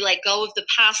 And when we let go of the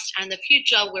past and the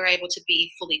future, we're able to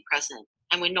be fully present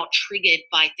and we're not triggered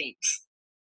by things.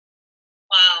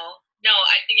 Wow. No,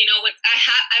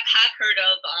 I've had heard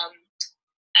of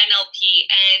NLP,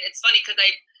 and it's funny because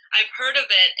I've heard of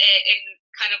it in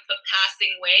kind of a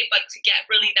passing way, but to get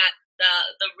really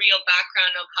the real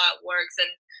background of how it works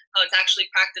and how it's actually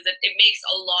practiced, it makes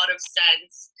a lot of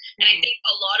sense. And I think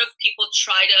a lot of people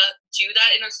try to do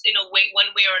that in a way, one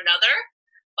way or another,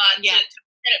 but to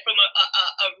get it from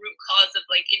a root cause of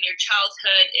like in your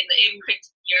childhood, in the imprint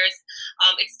years,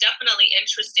 it's definitely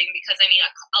interesting because I mean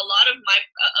a lot of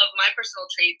my personal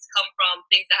traits come from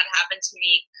things that had happened to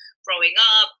me growing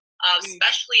up,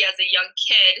 especially as a young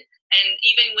kid. And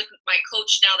even with my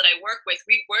coach now that I work with,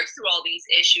 we work through all these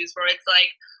issues where it's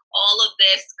like, all of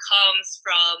this comes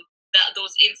from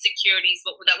those insecurities,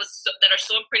 but that are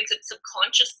so imprinted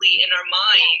subconsciously in our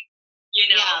mind. You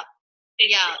know, Yeah. it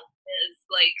Yeah. is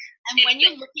like, And when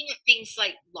you're looking at things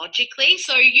like logically,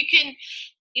 so you can,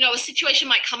 a situation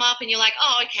might come up and you're like,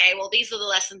 oh, okay, well, these are the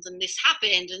lessons and this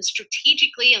happened. And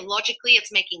strategically and logically,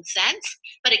 it's making sense,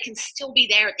 but it can still be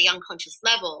there at the unconscious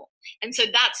level. And so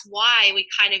that's why we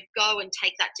kind of go and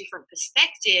take that different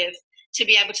perspective to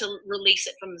be able to release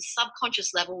it from the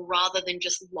subconscious level rather than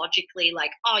just logically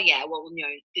like, oh, yeah, well,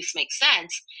 this makes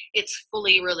sense. It's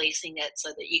fully releasing it so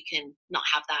that you can not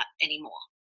have that anymore.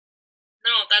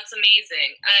 No, that's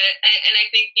amazing. And I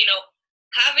think,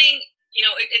 having,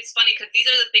 it's funny because these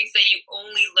are the things that you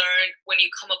only learn when you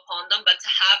come upon them, but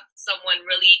to have someone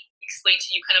really explain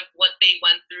to you kind of what they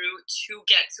went through to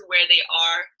get to where they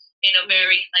are in a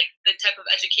very, like, the type of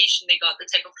education they got, the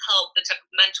type of help, the type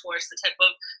of mentors, the type of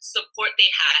support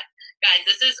they had. Guys,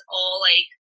 this is all like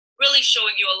really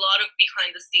showing you a lot of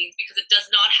behind the scenes because it does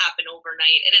not happen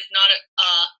overnight. It is not a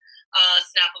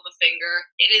snap of a finger.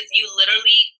 It is you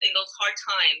literally in those hard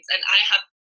times, and I have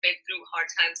been through hard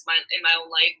times in my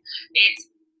own life. It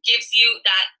gives you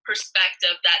that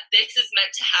perspective that this is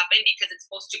meant to happen because it's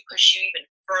supposed to push you even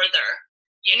further.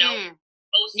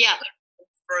 Supposed to push you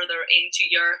further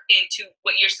into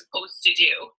what you're supposed to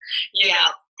do. You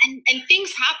know? And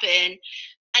things happen,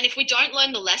 and if we don't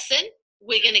learn the lesson,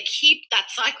 we're going to keep that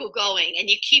cycle going, and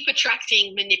you keep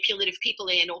attracting manipulative people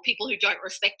in, or people who don't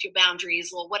respect your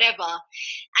boundaries or whatever.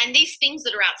 And these things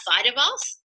that are outside of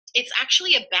us, it's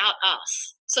actually about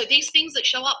us. So these things that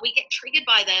show up, we get triggered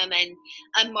by them and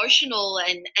emotional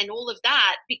and all of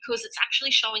that because it's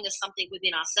actually showing us something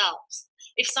within ourselves.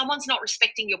 If someone's not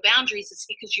respecting your boundaries, it's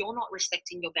because you're not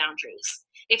respecting your boundaries.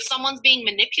 If someone's being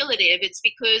manipulative, it's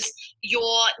because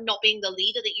you're not being the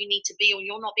leader that you need to be, or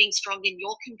you're not being strong in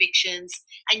your convictions,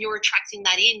 and you're attracting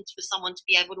that in for someone to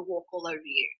be able to walk all over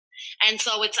you. And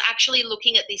so it's actually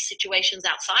looking at these situations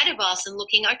outside of us and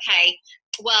looking, okay,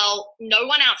 well, no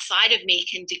one outside of me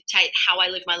can dictate how I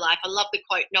live my life. I love the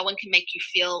quote, no one can make you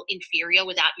feel inferior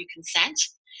without your consent.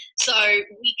 So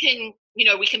we can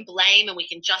blame and we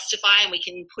can justify and we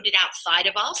can put it outside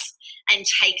of us and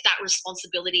take that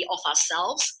responsibility off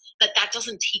ourselves. But that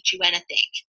doesn't teach you anything.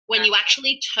 When you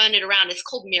actually turn it around, it's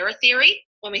called mirror theory.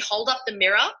 When we hold up the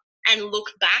mirror and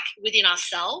look back within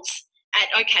ourselves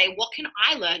at, okay, what can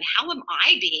I learn? How am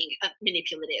I being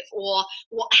manipulative? Or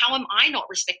how am I not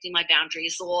respecting my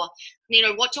boundaries? Or,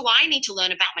 what do I need to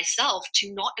learn about myself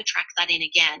to not attract that in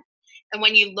again? And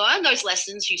when you learn those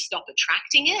lessons, you stop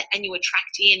attracting it and you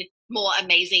attract in more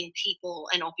amazing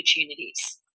people and opportunities.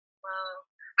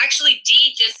 Wow. Actually,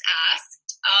 Dee just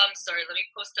asked, sorry, let me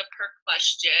post up her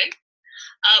question.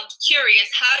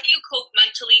 Curious, how do you cope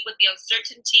mentally with the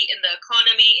uncertainty in the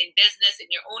economy, in business,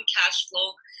 in your own cash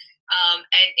flow? And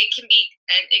it can be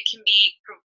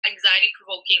anxiety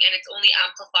provoking, and it's only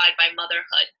amplified by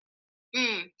motherhood.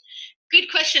 Good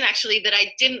question, actually, that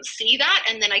I didn't see that,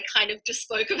 and then I kind of just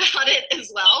spoke about it as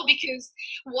well, because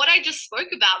what I just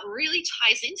spoke about really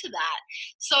ties into that.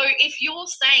 So if you're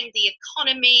saying the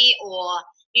economy or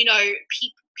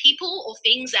people or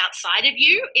things outside of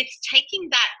you, it's taking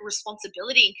that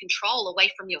responsibility and control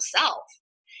away from yourself.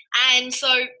 And so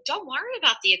don't worry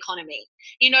about the economy.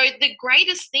 The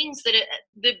greatest things that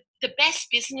the best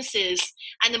businesses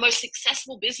and the most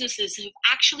successful businesses have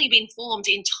actually been formed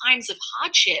in times of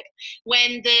hardship,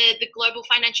 when the global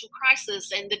financial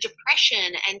crisis and the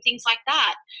depression and things like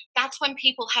that, that's when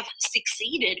people have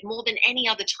succeeded more than any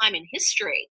other time in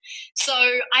history. So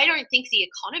I don't think the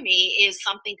economy is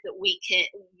something that we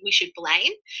should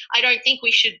blame. I don't think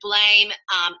we should blame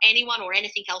anyone or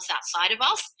anything else outside of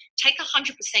us. Take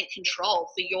 100% control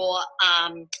for your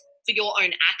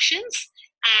own actions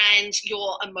and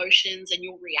your emotions and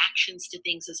your reactions to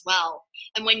things as well.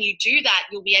 And when you do that,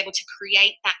 you'll be able to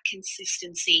create that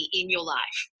consistency in your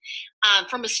life.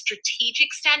 From a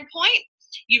strategic standpoint,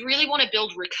 you really want to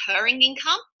build recurring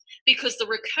income, because the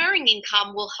recurring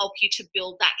income will help you to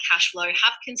build that cash flow,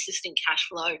 have consistent cash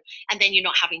flow, and then you're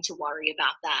not having to worry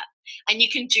about that. And you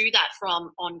can do that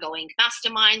from ongoing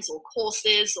masterminds or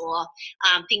courses or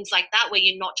things like that, where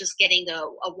you're not just getting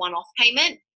a one-off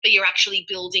payment, but you're actually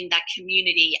building that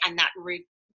community and that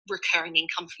recurring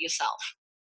income for yourself.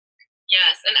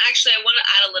 Yes, and actually, I want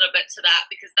to add a little bit to that,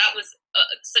 because that was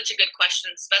such a good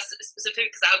question,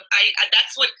 specifically because I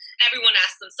that's what everyone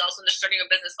asks themselves when they're starting a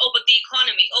business. Oh, but the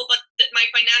economy. Oh, but my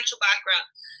financial background.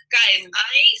 Guys,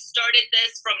 I started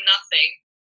this from nothing,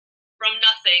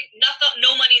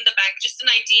 no money in the bank, just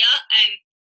an idea and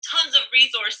tons of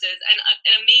resources and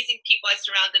amazing people I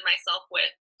surrounded myself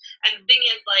with. And the thing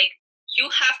is, like, you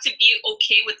have to be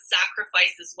okay with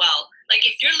sacrifice as well. Like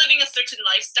if you're living a certain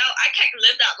lifestyle, I can't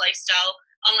live that lifestyle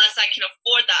unless I can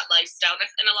afford that lifestyle.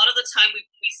 And a lot of the time we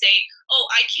say, oh,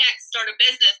 I can't start a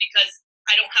business because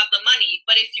I don't have the money.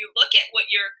 But if you look at what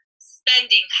you're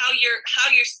spending, how you're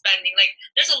spending, like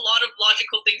there's a lot of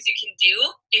logical things you can do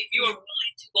if you are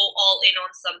willing to go all in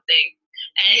on something.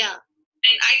 And Yeah.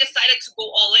 and I decided to go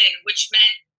all in, which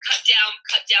meant cut down,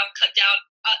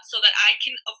 so that I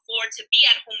can afford to be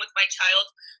at home with my child,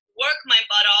 work my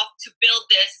butt off to build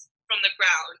this from the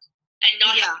ground, and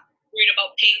not have Yeah. to be worried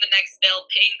about paying the next bill,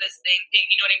 paying this thing,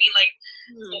 you know what I mean? Like,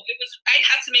 so Mm. it was. I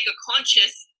had to make a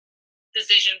conscious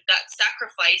decision that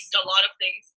sacrificed a lot of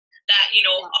things that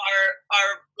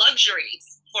are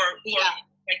luxuries for Yeah.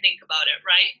 I think about it,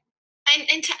 right?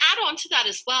 And to add on to that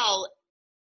as well,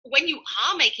 when you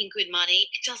are making good money,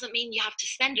 it doesn't mean you have to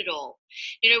spend it all.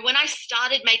 When I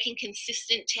started making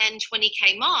consistent 10,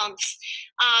 20K months,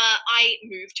 I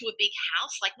moved to a big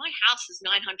house. Like my house is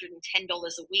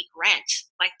 $910 a week rent.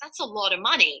 Like that's a lot of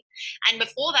money. And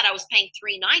before that, I was paying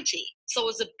 $390. So it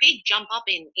was a big jump up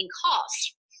in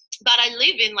cost. But I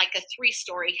live in like a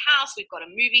 3-story house. We've got a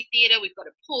movie theater. We've got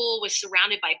a pool. We're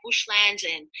surrounded by bushland,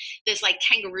 and there's like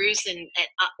kangaroos and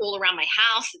all around my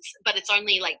house. But it's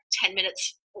only like 10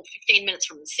 minutes or 15 minutes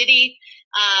from the city.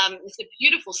 It's a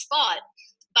beautiful spot.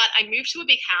 But I moved to a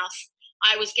big house.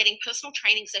 I was getting personal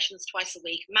training sessions twice a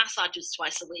week, massages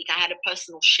twice a week. I had a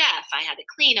personal chef. I had a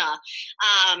cleaner.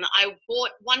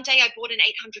 One day I bought an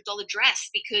 $800 dress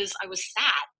because I was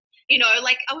sad.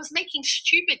 Like I was making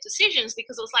stupid decisions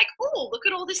because I was like, oh, look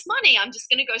at all this money. I'm just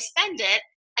going to go spend it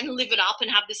and live it up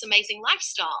and have this amazing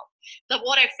lifestyle. But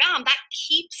what I found, that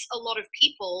keeps a lot of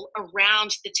people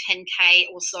around the 10K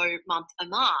or so month a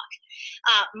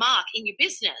mark in your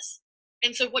business.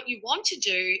 And so what you want to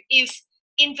do is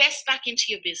invest back into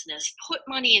your business, put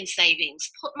money in savings,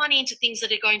 put money into things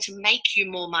that are going to make you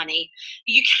more money.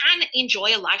 You can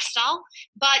enjoy a lifestyle,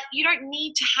 but you don't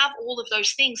need to have all of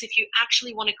those things if you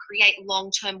actually want to create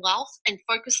long-term wealth and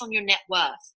focus on your net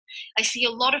worth. I see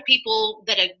a lot of people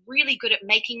that are really good at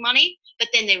making money, but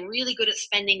then they're really good at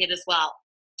spending it as well.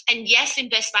 And yes,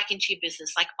 invest back into your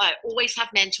business. Like I always have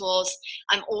mentors.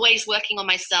 I'm always working on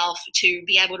myself to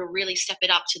be able to really step it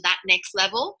up to that next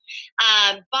level.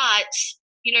 But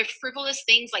frivolous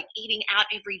things like eating out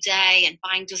every day and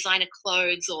buying designer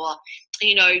clothes, or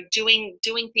doing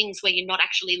things where you're not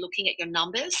actually looking at your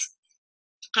numbers,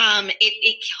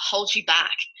 it holds you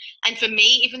back. And for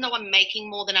me, even though I'm making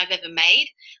more than I've ever made,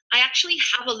 I actually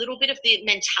have a little bit of the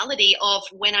mentality of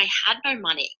when I had no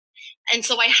money. And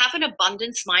so I have an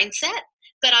abundance mindset,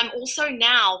 but I'm also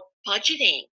now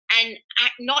budgeting and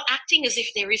not acting as if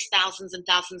there is thousands and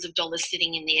thousands of dollars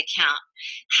sitting in the account.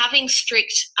 Having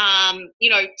strict,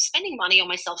 spending money on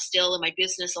myself still and my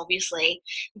business, obviously,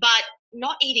 but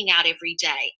not eating out every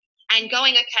day. And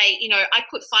going, okay, I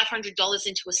put $500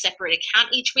 into a separate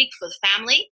account each week for the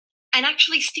family, and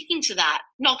actually sticking to that,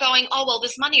 not going, oh, well,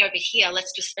 there's money over here.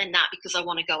 Let's just spend that because I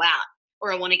want to go out,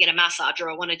 or I want to get a massage, or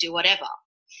I want to do whatever.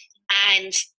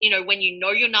 And, when you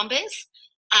know your numbers,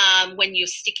 when you're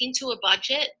sticking to a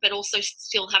budget, but also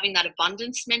still having that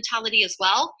abundance mentality as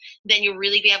well, then you'll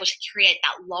really be able to create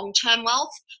that long-term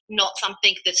wealth, not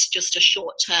something that's just a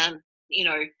short-term,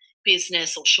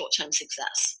 business or short-term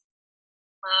success.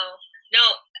 Wow. No.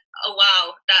 Oh,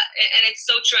 wow. And it's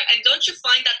so true. And don't you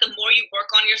find that the more you work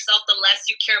on yourself, the less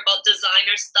you care about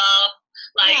designer stuff?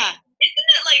 Like, Yeah. isn't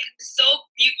it like so?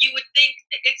 You would think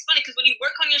it's funny because when you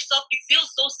work on yourself, you feel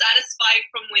so satisfied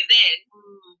from within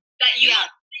that you. Yeah.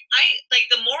 I like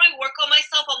the more I work on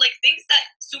myself, I'm like things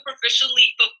that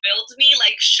superficially fulfilled me,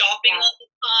 like shopping all the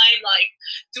time, like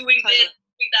doing this,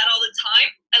 doing that all the time.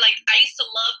 I used to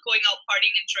love going out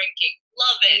partying and drinking.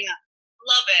 Love it. Yeah.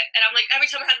 Love it. And I'm like, every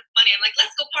time I had money, I'm like,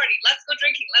 let's go party, let's go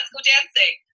drinking, let's go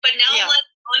dancing. But now I'm like,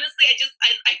 honestly, I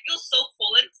feel so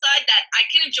full inside that I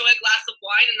can enjoy a glass of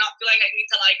wine and not feel like I need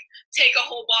to like take a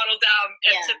whole bottle down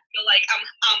to feel like I'm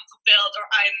fulfilled or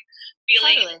I'm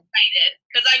feeling excited.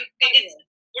 Because it's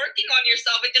working on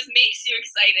yourself. It just makes you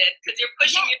excited because you're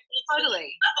pushing yourself to the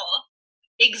next level.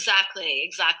 Exactly.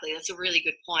 That's a really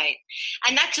good point.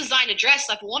 And that designer dress,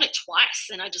 I've worn it twice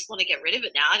and I just want to get rid of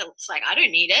it now. It's like, I don't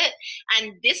need it.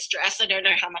 And this dress, I don't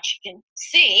know how much you can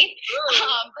see,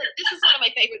 but this is one of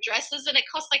my favorite dresses and it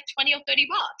costs like 20 or 30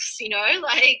 bucks,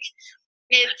 like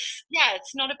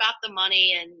it's not about the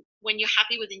money. And when you're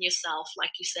happy within yourself,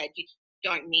 like you said, you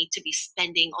don't need to be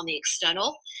spending on the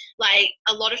external. Like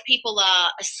a lot of people are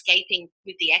escaping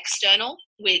with the external,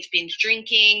 with binge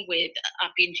drinking, with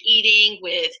binge eating,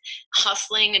 with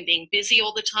hustling and being busy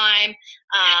all the time,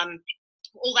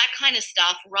 all that kind of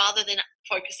stuff, rather than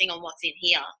focusing on what's in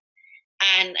here.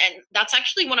 And that's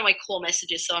actually one of my core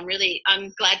messages. So I'm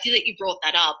glad that you brought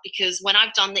that up, because when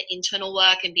I've done the internal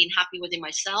work and been happy within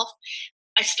myself,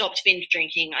 I stopped binge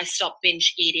drinking, I stopped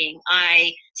binge eating,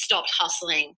 I stopped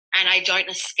hustling, and I don't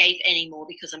escape anymore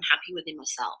because I'm happy within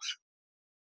myself.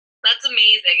 That's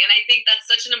amazing. And I think that's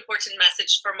such an important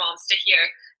message for moms to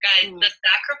hear. Guys, the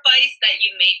sacrifice that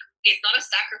you make is not a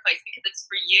sacrifice because it's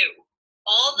for you.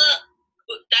 All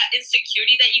that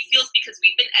insecurity that you feel is because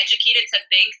we've been educated to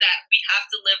think that we have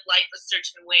to live life a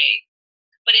certain way.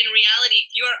 But in reality,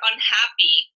 if you are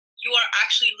unhappy, you are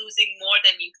actually losing more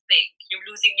than you think. You're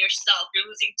losing yourself. You're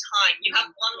losing time. You have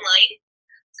one life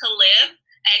to live,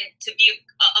 and to be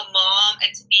a mom, and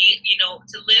to be,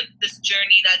 to live this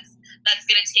journey that's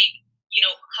going to take,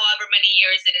 however many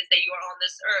years it is that you are on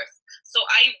this earth. So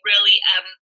I really am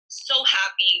so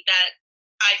happy that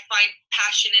I find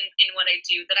passion in what I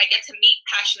do, that I get to meet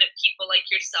passionate people like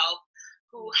yourself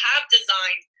who have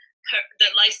designed the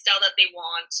lifestyle that they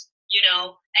want,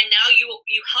 and now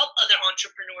you help other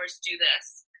entrepreneurs do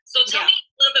this. So tell me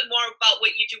a little bit more about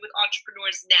what you do with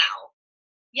entrepreneurs now.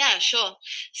 Yeah, sure.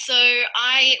 So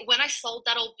when I sold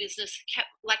that old business,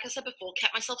 like I said before,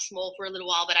 kept myself small for a little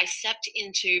while, but I stepped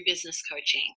into business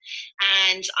coaching,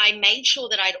 and I made sure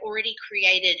that I'd already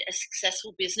created a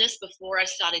successful business before I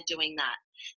started doing that.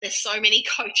 There's so many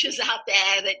coaches out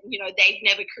there that, they've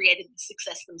never created the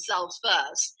success themselves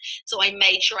first. So I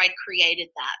made sure I'd created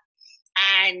that.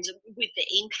 And with the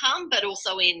income, but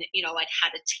also I'd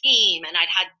had a team, and I'd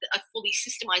had a fully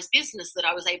systemized business that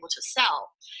I was able to sell.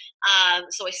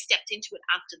 So I stepped into it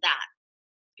after that.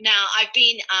 Now, I've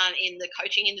been in the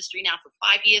coaching industry now for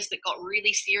 5 years, but got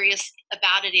really serious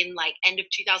about it in end of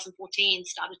 2014,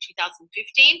 start of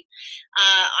 2015.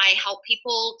 I help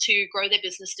people to grow their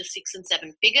business to 6 and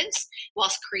 7 figures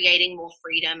whilst creating more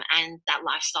freedom and that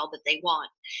lifestyle that they want.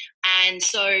 And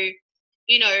so,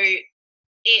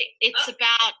 it's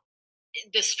about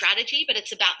the strategy, but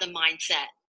it's about the mindset.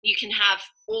 You can have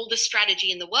all the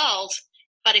strategy in the world,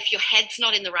 but if your head's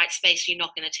not in the right space, you're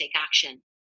not going to take action.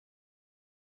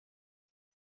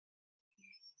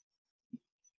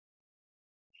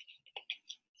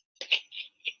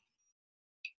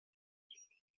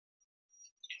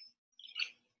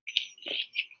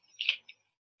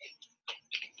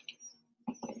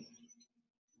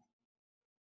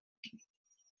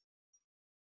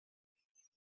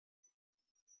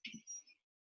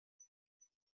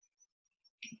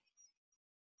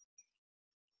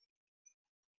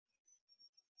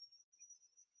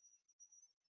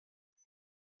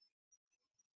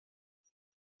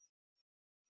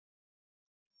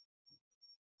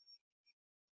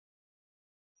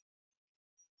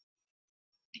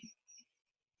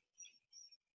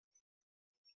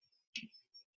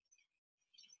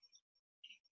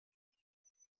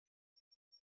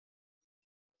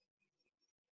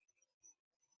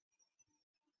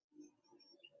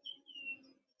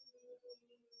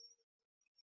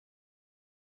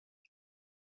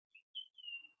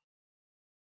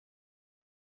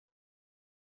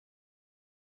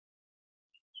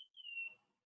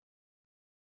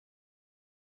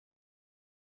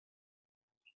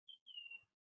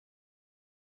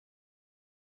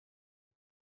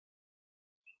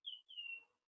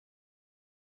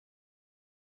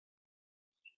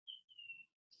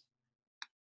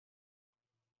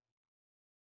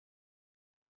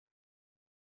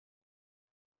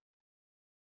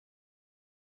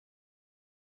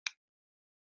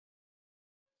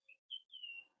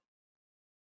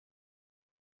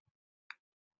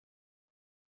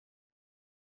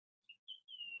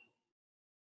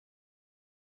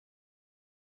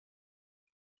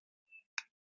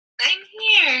 I'm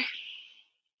here.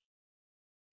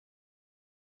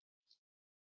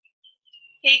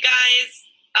 Hey guys,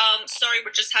 sorry,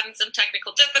 we're just having some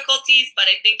technical difficulties, but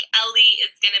I think Ellie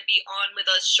is going to be on with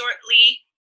us shortly.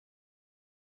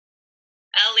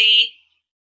 Ellie.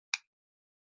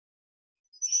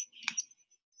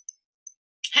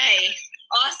 Hey.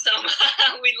 Awesome.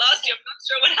 We lost you. I'm not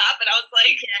sure what happened. I was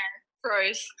like,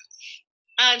 froze.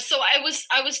 So I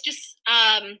was just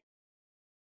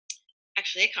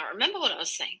actually, I can't remember what I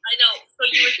was saying. I know. So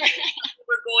you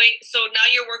were going. So now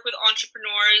you work with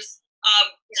entrepreneurs,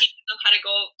 teaching them how to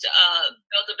go to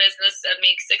build a business and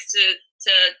make 6 to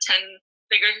 10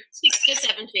 figures. 6 to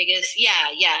 7 figures.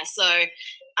 Yeah. So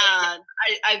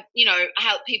I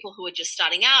help people who are just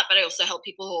starting out, but I also help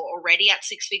people who are already at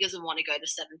 6 figures and want to go to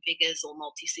 7 figures or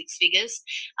multi 6 figures.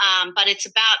 But it's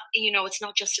about, it's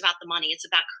not just about the money. It's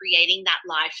about creating that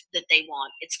life that they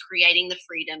want. It's creating the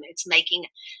freedom. It's making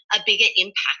a bigger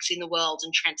impact in the world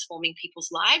and transforming people's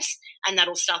lives. And that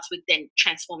all starts with then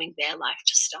transforming their life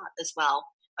to start as well.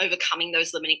 overcoming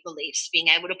those limiting beliefs, being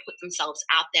able to put themselves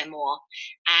out there more,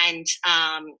 and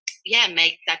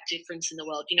make that difference in the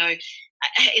world.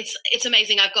 It's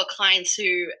amazing. I've got clients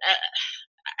who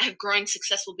have grown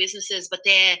successful businesses, but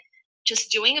they're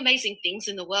just doing amazing things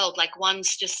in the world. Like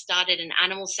one's just started an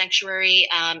animal sanctuary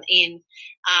in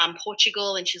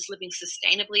Portugal, and she's living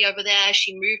sustainably over there.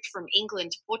 She moved from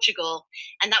England to Portugal,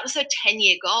 and that was her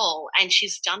 10-year goal, and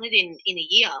she's done it in a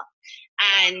year.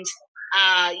 And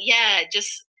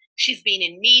just she's been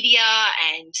in media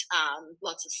and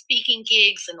lots of speaking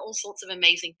gigs and all sorts of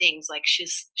amazing things. Like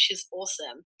she's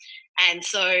awesome. And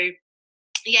so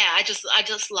I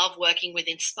just love working with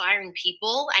inspiring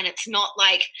people, and it's not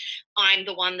like I'm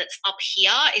the one that's up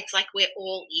here. It's like we're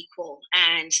all equal,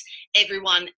 and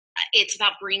everyone, it's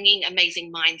about bringing amazing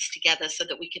minds together so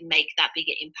that we can make that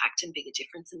bigger impact and bigger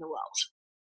difference in the world.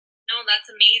 No,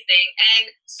 that's amazing.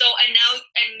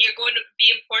 And you're going to be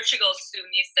in Portugal soon,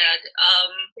 you said.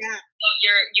 So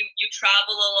you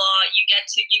travel a lot, you get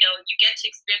to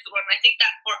experience the world. And I think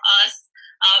that for us,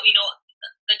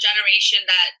 the generation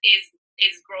that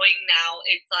is growing now,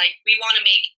 it's like we want to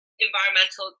make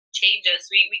environmental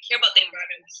changes. We care about the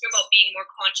environment. We care about being more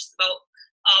conscious about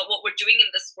what we're doing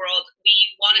in this world. We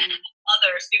want to help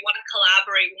others. We want to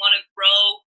collaborate. We want to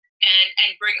grow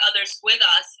and bring others with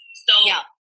us. So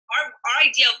our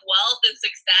idea of wealth and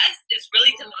success is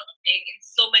really developing in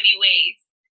so many ways.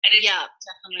 And it's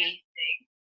definitely amazing,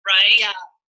 right? Yeah.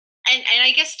 And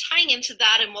I guess tying into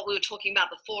that and what we were talking about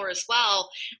before as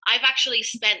well, I've actually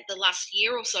spent the last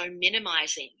year or so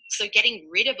minimizing. So getting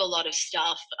rid of a lot of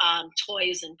stuff,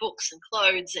 toys and books and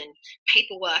clothes and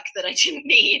paperwork that I didn't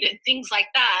need and things like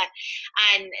that.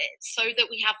 And so that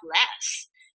we have less.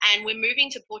 And we're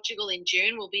moving to Portugal in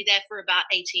June. We'll be there for about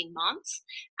 18 months.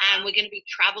 And we're going to be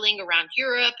traveling around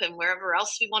Europe and wherever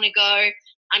else we want to go.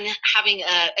 I'm having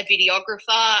a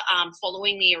videographer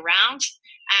following me around.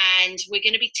 And we're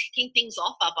going to be ticking things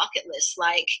off our bucket list,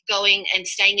 like going and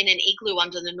staying in an igloo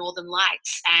under the Northern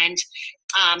Lights and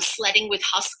sledding with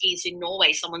huskies in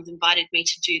Norway. Someone's invited me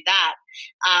to do that.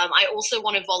 I also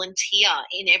want to volunteer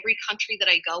in every country that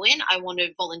I go in. I want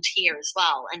to volunteer as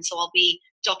well. And so I'll be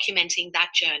documenting that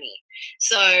journey.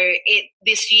 So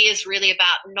this year is really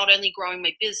about not only growing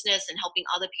my business and helping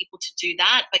other people to do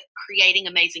that, but creating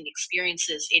amazing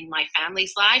experiences in my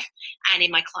family's life and in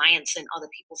my clients and other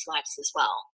people's lives as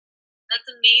well. That's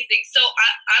amazing. So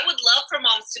I would love for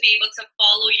moms to be able to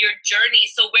follow your journey.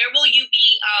 So where will you be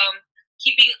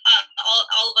keeping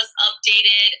all of us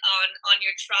updated on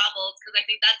your travels? Because I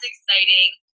think that's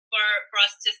exciting for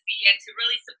us to see and to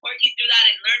really support you through that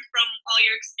and learn from all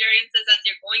your experiences as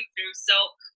you're going through. So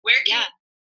where can you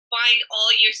find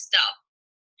all your stuff?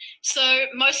 So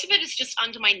most of it is just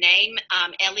under my name,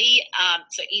 Ellie,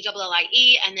 so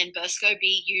ELLIE, and then Burscough,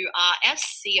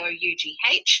 BURSCOUGH.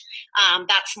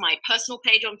 That's my personal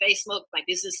page on Facebook, my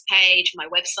business page, my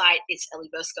website, it's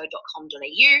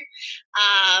ellieburscough.com.au.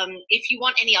 If you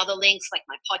want any other links, like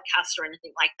my podcast or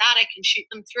anything like that, I can shoot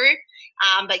them through.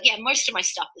 But most of my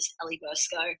stuff is Ellie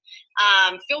Burscough.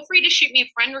 Feel free to shoot me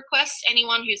a friend request,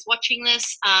 anyone who's watching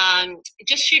this.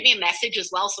 Just shoot me a message as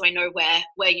well so I know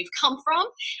where you've come from.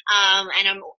 And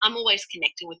I'm always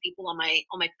connecting with people on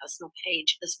my personal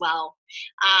page as well.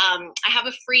 I have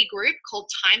a free group called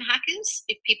Time Hackers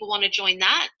if people want to join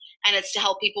that, and it's to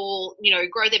help people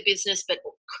grow their business but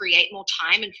create more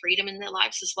time and freedom in their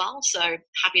lives as well. So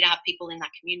happy to have people in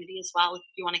that community as well if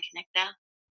you want to connect there.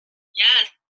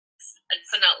 Yes,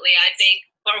 definitely. I think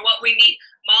for what we need,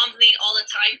 moms need all the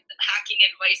time hacking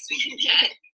advice we can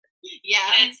get.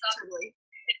 And so totally.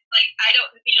 It's like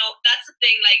that's the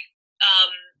thing, like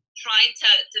trying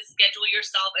to schedule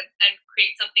yourself and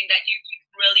create something that you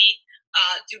really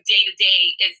do day to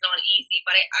day is not easy.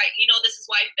 But I this is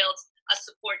why I built a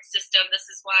support system. This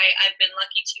is why I've been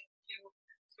lucky to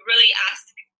really ask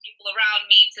people around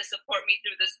me to support me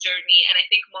through this journey. And I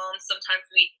think moms, sometimes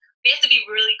we have to be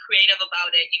really creative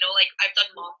about it. Like I've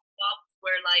done mom clubs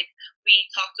where like we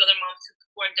talk to other moms who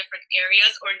are in different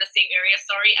areas or in the same area,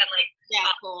 and like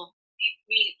cool.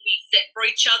 we sit for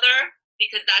each other,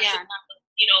 because that's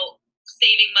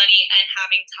saving money and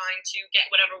having time to get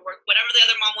whatever the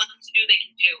other mom wants to do, they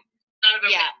can do. None of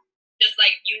it just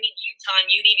like you need you time,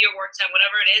 you need your work time,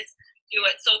 whatever it is, do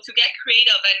it. So to get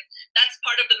creative, and that's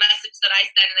part of the message that I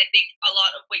send, and I think a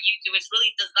lot of what you do is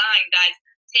really design, guys.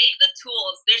 Take the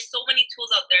tools. There's so many tools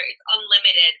out there. It's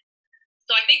unlimited.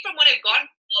 So I think from what I've gotten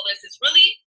from all this is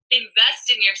really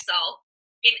invest in yourself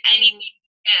in anything you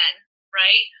can,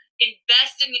 right?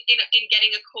 Invest in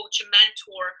getting a coach, a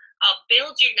mentor,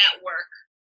 build your network.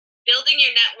 Building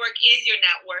your network is your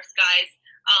net worth, guys.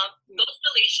 Those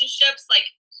relationships, like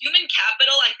human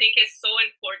capital, I think, is so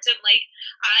important. Like,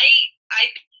 I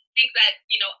think that,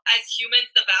 you know, as humans,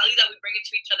 the value that we bring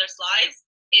into each other's lives,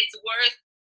 it's worth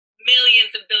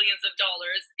millions and billions of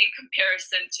dollars in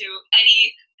comparison to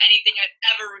anything I've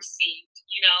ever received,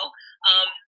 you know,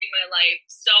 in my life.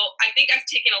 So I think I've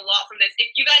taken a lot from this.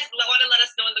 If you guys want to let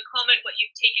us know in the comment what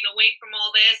you've taken away from all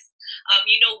this,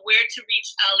 you know where to reach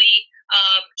Ellie.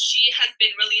 She has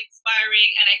been really inspiring,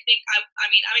 and I think I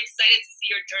mean, I'm excited to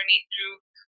see your journey through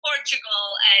Portugal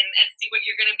and see what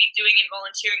you're going to be doing and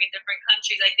volunteering in different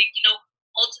countries. I think, you know,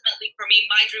 ultimately for me,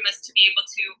 my dream is to be able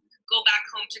to go back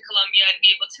home to Colombia and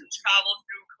be able to travel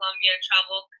through Colombia,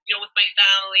 travel, you know, with my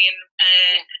family, and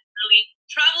really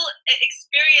travel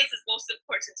experience is most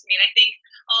important to me. And I think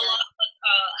a lot of us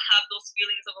have those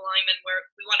feelings of alignment where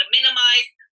we want to minimize,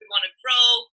 we want to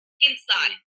grow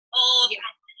inside, all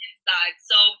from inside.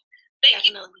 So thank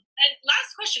you. And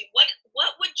last question, what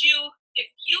would you, if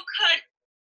you could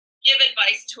give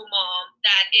advice to a mom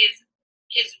that is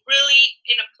really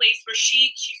in a place where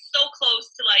she's so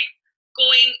close to like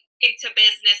going into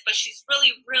business, but she's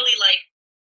really like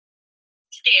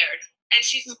scared and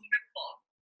she's fearful.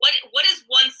 What is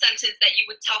one sentence that you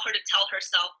would tell her to tell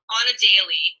herself on a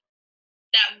daily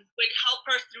that would help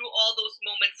her through all those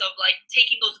moments of like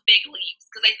taking those big leaps?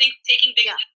 Because I think taking big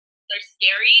leaps are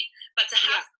scary, but to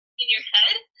have something in your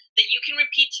head that you can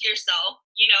repeat to yourself,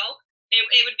 you know,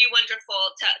 it would be wonderful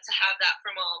to have that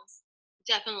for moms.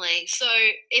 Definitely. So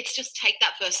it's just take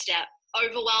that first step.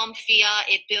 Overwhelm, fear,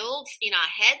 it builds in our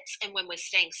heads and when we're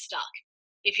staying stuck.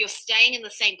 If you're staying in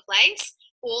the same place,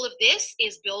 all of this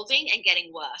is building and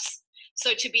getting worse.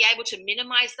 So to be able to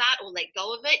minimize that or let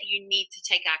go of it, you need to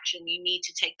take action. You need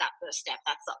to take that first step.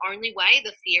 That's the only way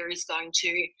the fear is going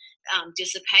to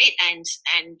dissipate and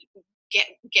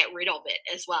get rid of it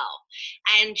as well.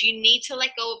 And you need to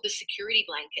let go of the security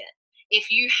blanket. If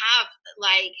you have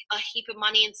like a heap of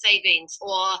money in savings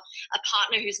or a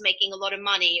partner who's making a lot of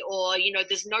money, or, you know,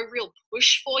 there's no real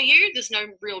push for you, there's no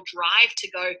real drive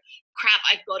to go, crap,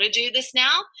 I've got to do this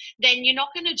now, then you're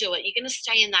not going to do it. You're going to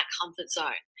stay in that comfort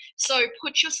zone. So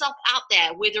put yourself out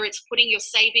there, whether it's putting your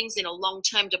savings in a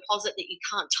long-term deposit that you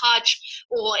can't touch,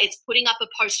 or it's putting up a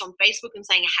post on Facebook and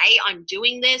saying, hey, I'm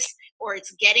doing this, or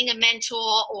it's getting a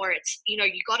mentor, or it's, you know,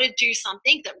 you got to do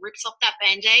something that rips off that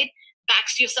Band-Aid,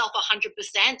 backs yourself 100%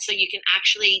 so you can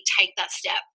actually take that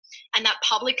step. And that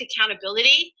public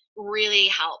accountability really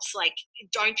helps. Like,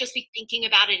 don't just be thinking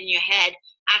about it in your head,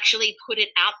 actually put it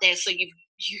out there so you've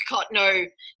got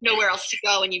nowhere else to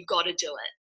go and you've got to do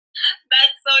it.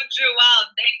 That's so true. Wow,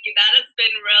 thank you. That has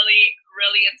been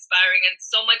really inspiring and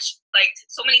so much, like,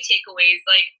 so many takeaways.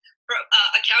 Like, for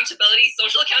accountability,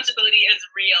 social accountability is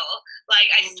real. Like,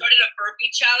 I started a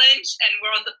burpee challenge and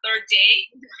we're on the third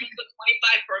day, the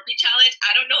 25 burpee challenge.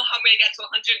 I don't know how I'm going to get to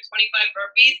 125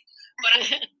 burpees, but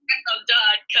I'm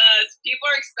done because people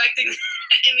are expecting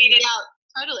me to. Yeah,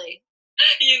 totally.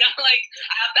 You know, like,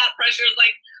 I have that pressure. It's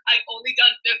like, I've only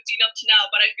done 15 up to now,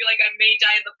 but I feel like I may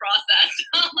die in the process.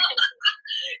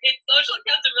 It's social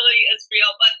accountability is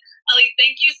real. But Ellie,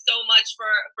 thank you so much for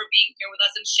being here with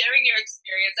us and sharing your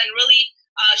experience and really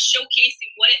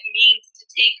showcasing what it means to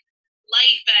take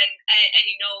life and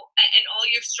you know, and all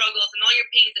your struggles and all your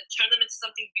pains and turn them into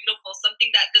something beautiful, something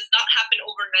that does not happen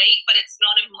overnight, but it's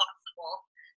not impossible.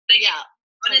 Thank you.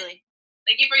 Totally.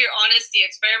 Thank you for your honesty.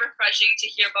 It's very refreshing to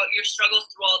hear about your struggles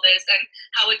through all this and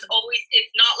how it's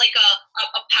not like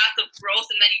a path of growth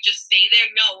and then you just stay there.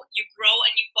 No, you grow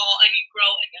and you fall and you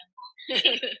grow again.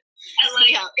 And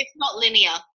like, it's not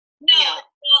linear. No,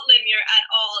 it's not linear at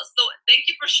all. So thank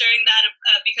you for sharing that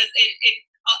because it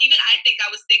even I think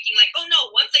I was thinking like, oh no,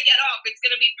 once I get off, it's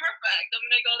going to be perfect. I'm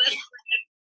going to go this and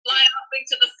fly up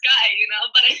into the sky, you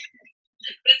know, but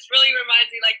this really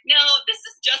reminds me like, no, this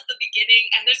is just the beginning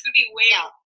and there's going to be way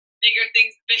bigger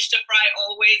things, fish to fry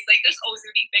always. Like, there's always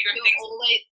going to be bigger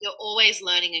things. You're always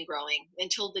learning and growing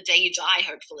until the day you die,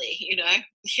 hopefully, you know?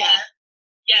 Yes.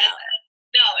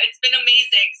 No, it's been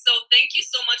amazing. So thank you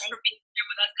so much for being here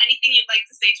with us. Anything you'd like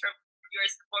to say to our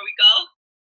viewers before we go?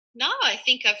 No, I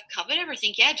think I've covered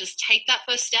everything. Yeah, just take that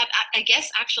first step. I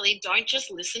guess actually don't just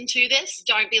listen to this.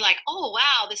 Don't be like, oh,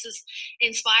 wow, this is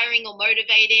inspiring or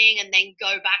motivating, and then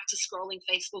go back to scrolling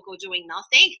Facebook or doing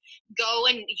nothing. Go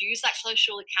and use that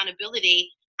social accountability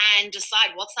and decide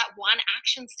what's that one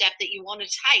action step that you want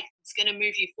to take that's going to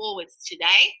move you forwards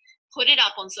today. Put it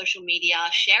up on social media,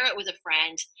 share it with a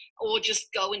friend, or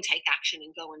just go and take action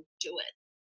and go and do it.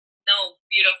 No,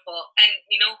 beautiful. And,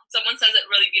 you know, someone says it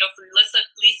really beautifully.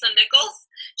 Lisa Nichols,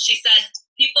 she says,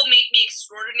 people make me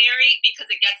extraordinary because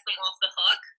it gets them off the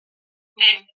hook.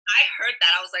 And I heard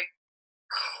that. I was like,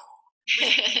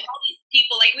 all these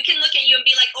people, like, we can look at you and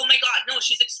be like,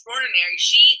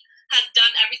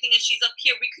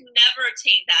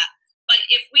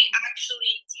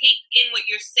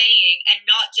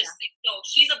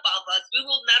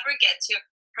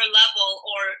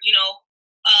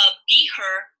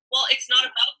 her. Well, it's not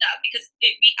about that because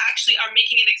we actually are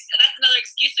making it. That's another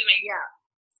excuse we make. Yeah.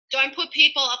 Don't put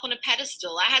people up on a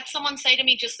pedestal. I had someone say to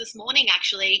me just this morning,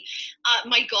 actually,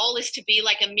 my goal is to be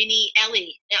like a mini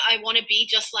Ellie. I want to be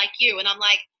just like you. And I'm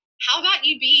like, how about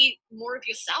you be more of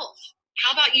yourself?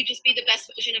 How about you just be the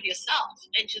best version of yourself?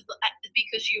 And she's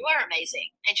because you are amazing.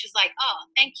 And she's like, oh,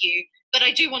 thank you. But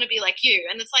I do want to be like you.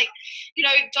 And it's like,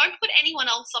 don't put anyone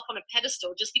else up on a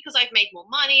pedestal just because I've made more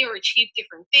money or achieved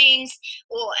different things,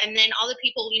 and then other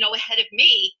people, ahead of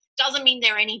me doesn't mean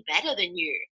they're any better than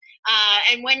you.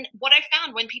 And what I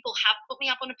found when people have put me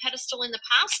up on a pedestal in the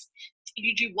past,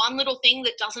 you do one little thing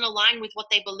that doesn't align with what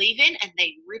they believe in, and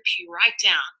they rip you right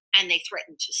down. And they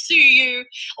threaten to sue you,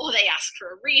 or they ask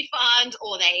for a refund,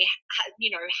 or they,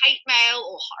 hate mail,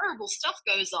 or horrible stuff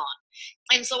goes on.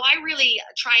 And so I really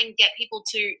try and get people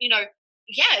to,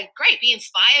 yeah, great, be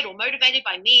inspired or motivated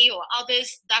by me or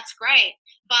others. That's great.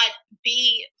 But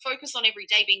be focused on every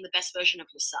day being the best version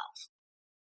of yourself.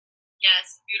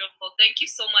 Yes, beautiful. Thank you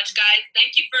so much, guys.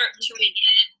 Thank you for tuning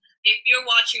in. If you're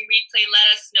watching replay, let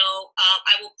us know.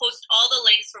 I will post all the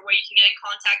links for where you can get in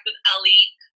contact with Ellie.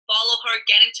 Follow her,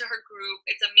 get into her group.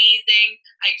 It's amazing.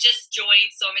 I just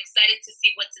joined, so I'm excited to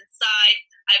see what's inside.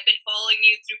 I've been following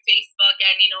you through Facebook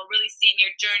and, really seeing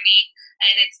your journey.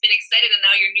 And it's been exciting. And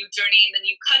now your new journey in the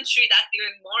new country, that's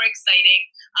even more exciting.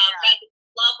 Guys,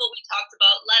 love what we talked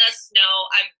about. Let us know.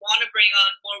 I want to bring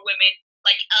on more women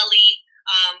like Ellie,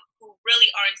 who really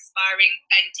are inspiring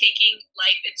and taking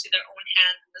life into their own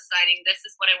hands and deciding this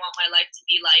is what I want my life to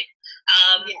be like.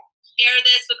 Share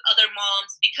this with other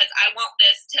moms because I want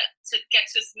this to get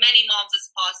to as many moms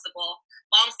as possible.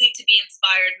 Moms need to be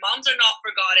inspired. Moms are not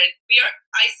forgotten. We are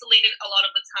isolated a lot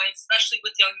of the time, especially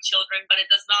with young children, but it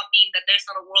does not mean that there's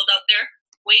not a world out there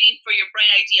waiting for your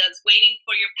bright ideas, waiting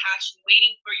for your passion,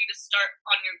 waiting for you to start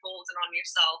on your goals and on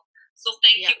yourself. So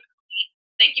thank you.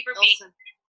 Thank you for being here.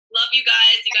 Love you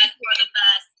guys. You guys are the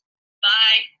best.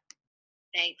 Bye.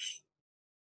 Thanks.